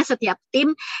sebenarnya setiap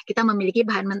tim kita memiliki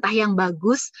bahan mentah yang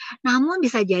bagus, namun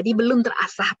bisa jadi belum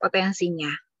terasah potensinya.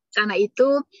 Karena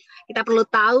itu kita perlu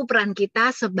tahu peran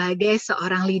kita sebagai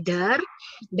seorang leader,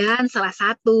 dan salah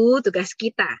satu tugas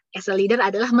kita as a leader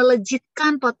adalah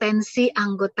melejitkan potensi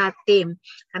anggota tim.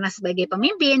 Karena sebagai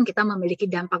pemimpin kita memiliki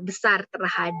dampak besar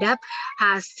terhadap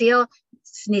hasil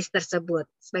bisnis tersebut.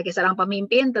 Sebagai seorang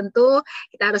pemimpin tentu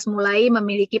kita harus mulai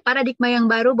memiliki paradigma yang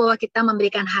baru bahwa kita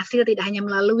memberikan hasil tidak hanya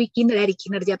melalui dari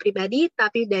kinerja pribadi,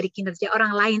 tapi dari kinerja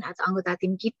orang lain atau anggota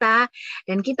tim kita.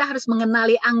 Dan kita harus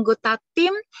mengenali anggota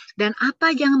tim dan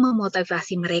apa yang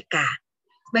memotivasi mereka.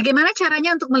 Bagaimana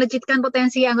caranya untuk melejitkan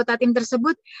potensi anggota tim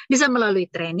tersebut? Bisa melalui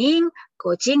training,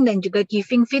 coaching, dan juga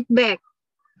giving feedback.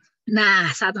 Nah,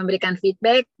 saat memberikan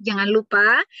feedback, jangan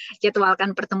lupa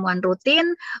jadwalkan pertemuan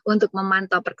rutin untuk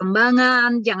memantau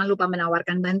perkembangan, jangan lupa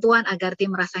menawarkan bantuan agar tim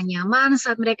merasa nyaman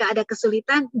saat mereka ada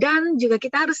kesulitan, dan juga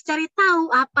kita harus cari tahu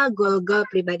apa goal-goal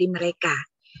pribadi mereka.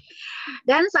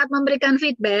 Dan saat memberikan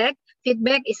feedback,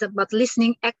 feedback is about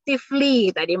listening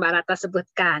actively, tadi Mbak Rata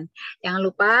sebutkan. Jangan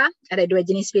lupa ada 2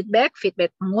 jenis feedback,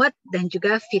 feedback penguat dan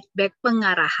juga feedback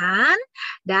pengarahan,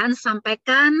 dan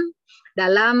sampaikan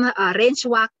dalam range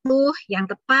waktu yang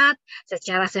tepat,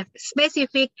 secara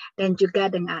spesifik, dan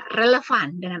juga dengan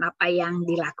relevan dengan apa yang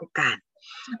dilakukan.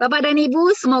 Bapak dan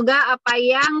Ibu, semoga apa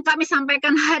yang kami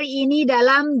sampaikan hari ini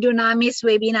dalam Dunamis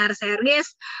Webinar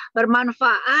Series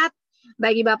bermanfaat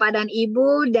bagi Bapak dan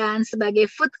Ibu dan sebagai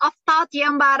food of thought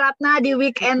yang Mbak Ratna di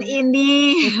weekend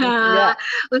ini Ya.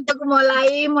 untuk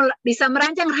bisa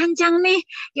merancang-rancang nih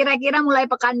kira-kira mulai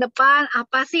pekan depan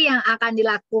apa sih yang akan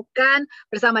dilakukan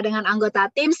bersama dengan anggota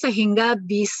tim sehingga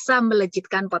bisa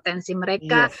melejitkan potensi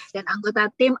mereka, Yes. dan anggota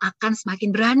tim akan semakin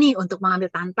berani untuk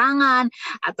mengambil tantangan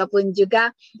ataupun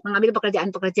juga mengambil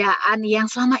pekerjaan-pekerjaan yang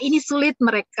selama ini sulit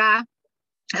mereka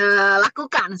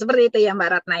lakukan. Seperti itu ya Mbak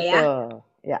Ratna ya. Betul.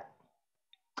 Ya.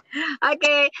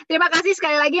 Oke, terima kasih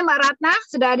sekali lagi Mbak Ratna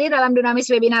sudah hadir dalam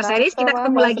Dunamis Webinar Series. Kita Sama-sama,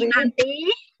 ketemu Mbak lagi Sri. nanti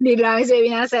di Dunamis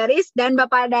Webinar Series, dan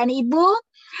Bapak dan Ibu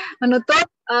menutup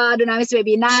Dunamis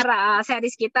Webinar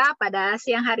Series kita pada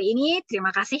siang hari ini.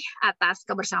 Terima kasih atas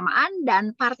kebersamaan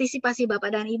dan partisipasi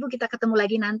Bapak dan Ibu. Kita ketemu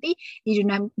lagi nanti di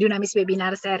Dunamis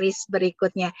Webinar Series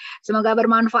berikutnya. Semoga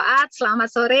bermanfaat. Selamat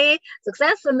sore,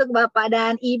 sukses untuk Bapak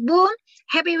dan Ibu.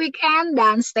 Happy weekend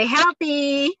dan stay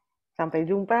healthy. Sampai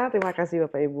jumpa. Terima kasih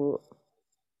Bapak Ibu.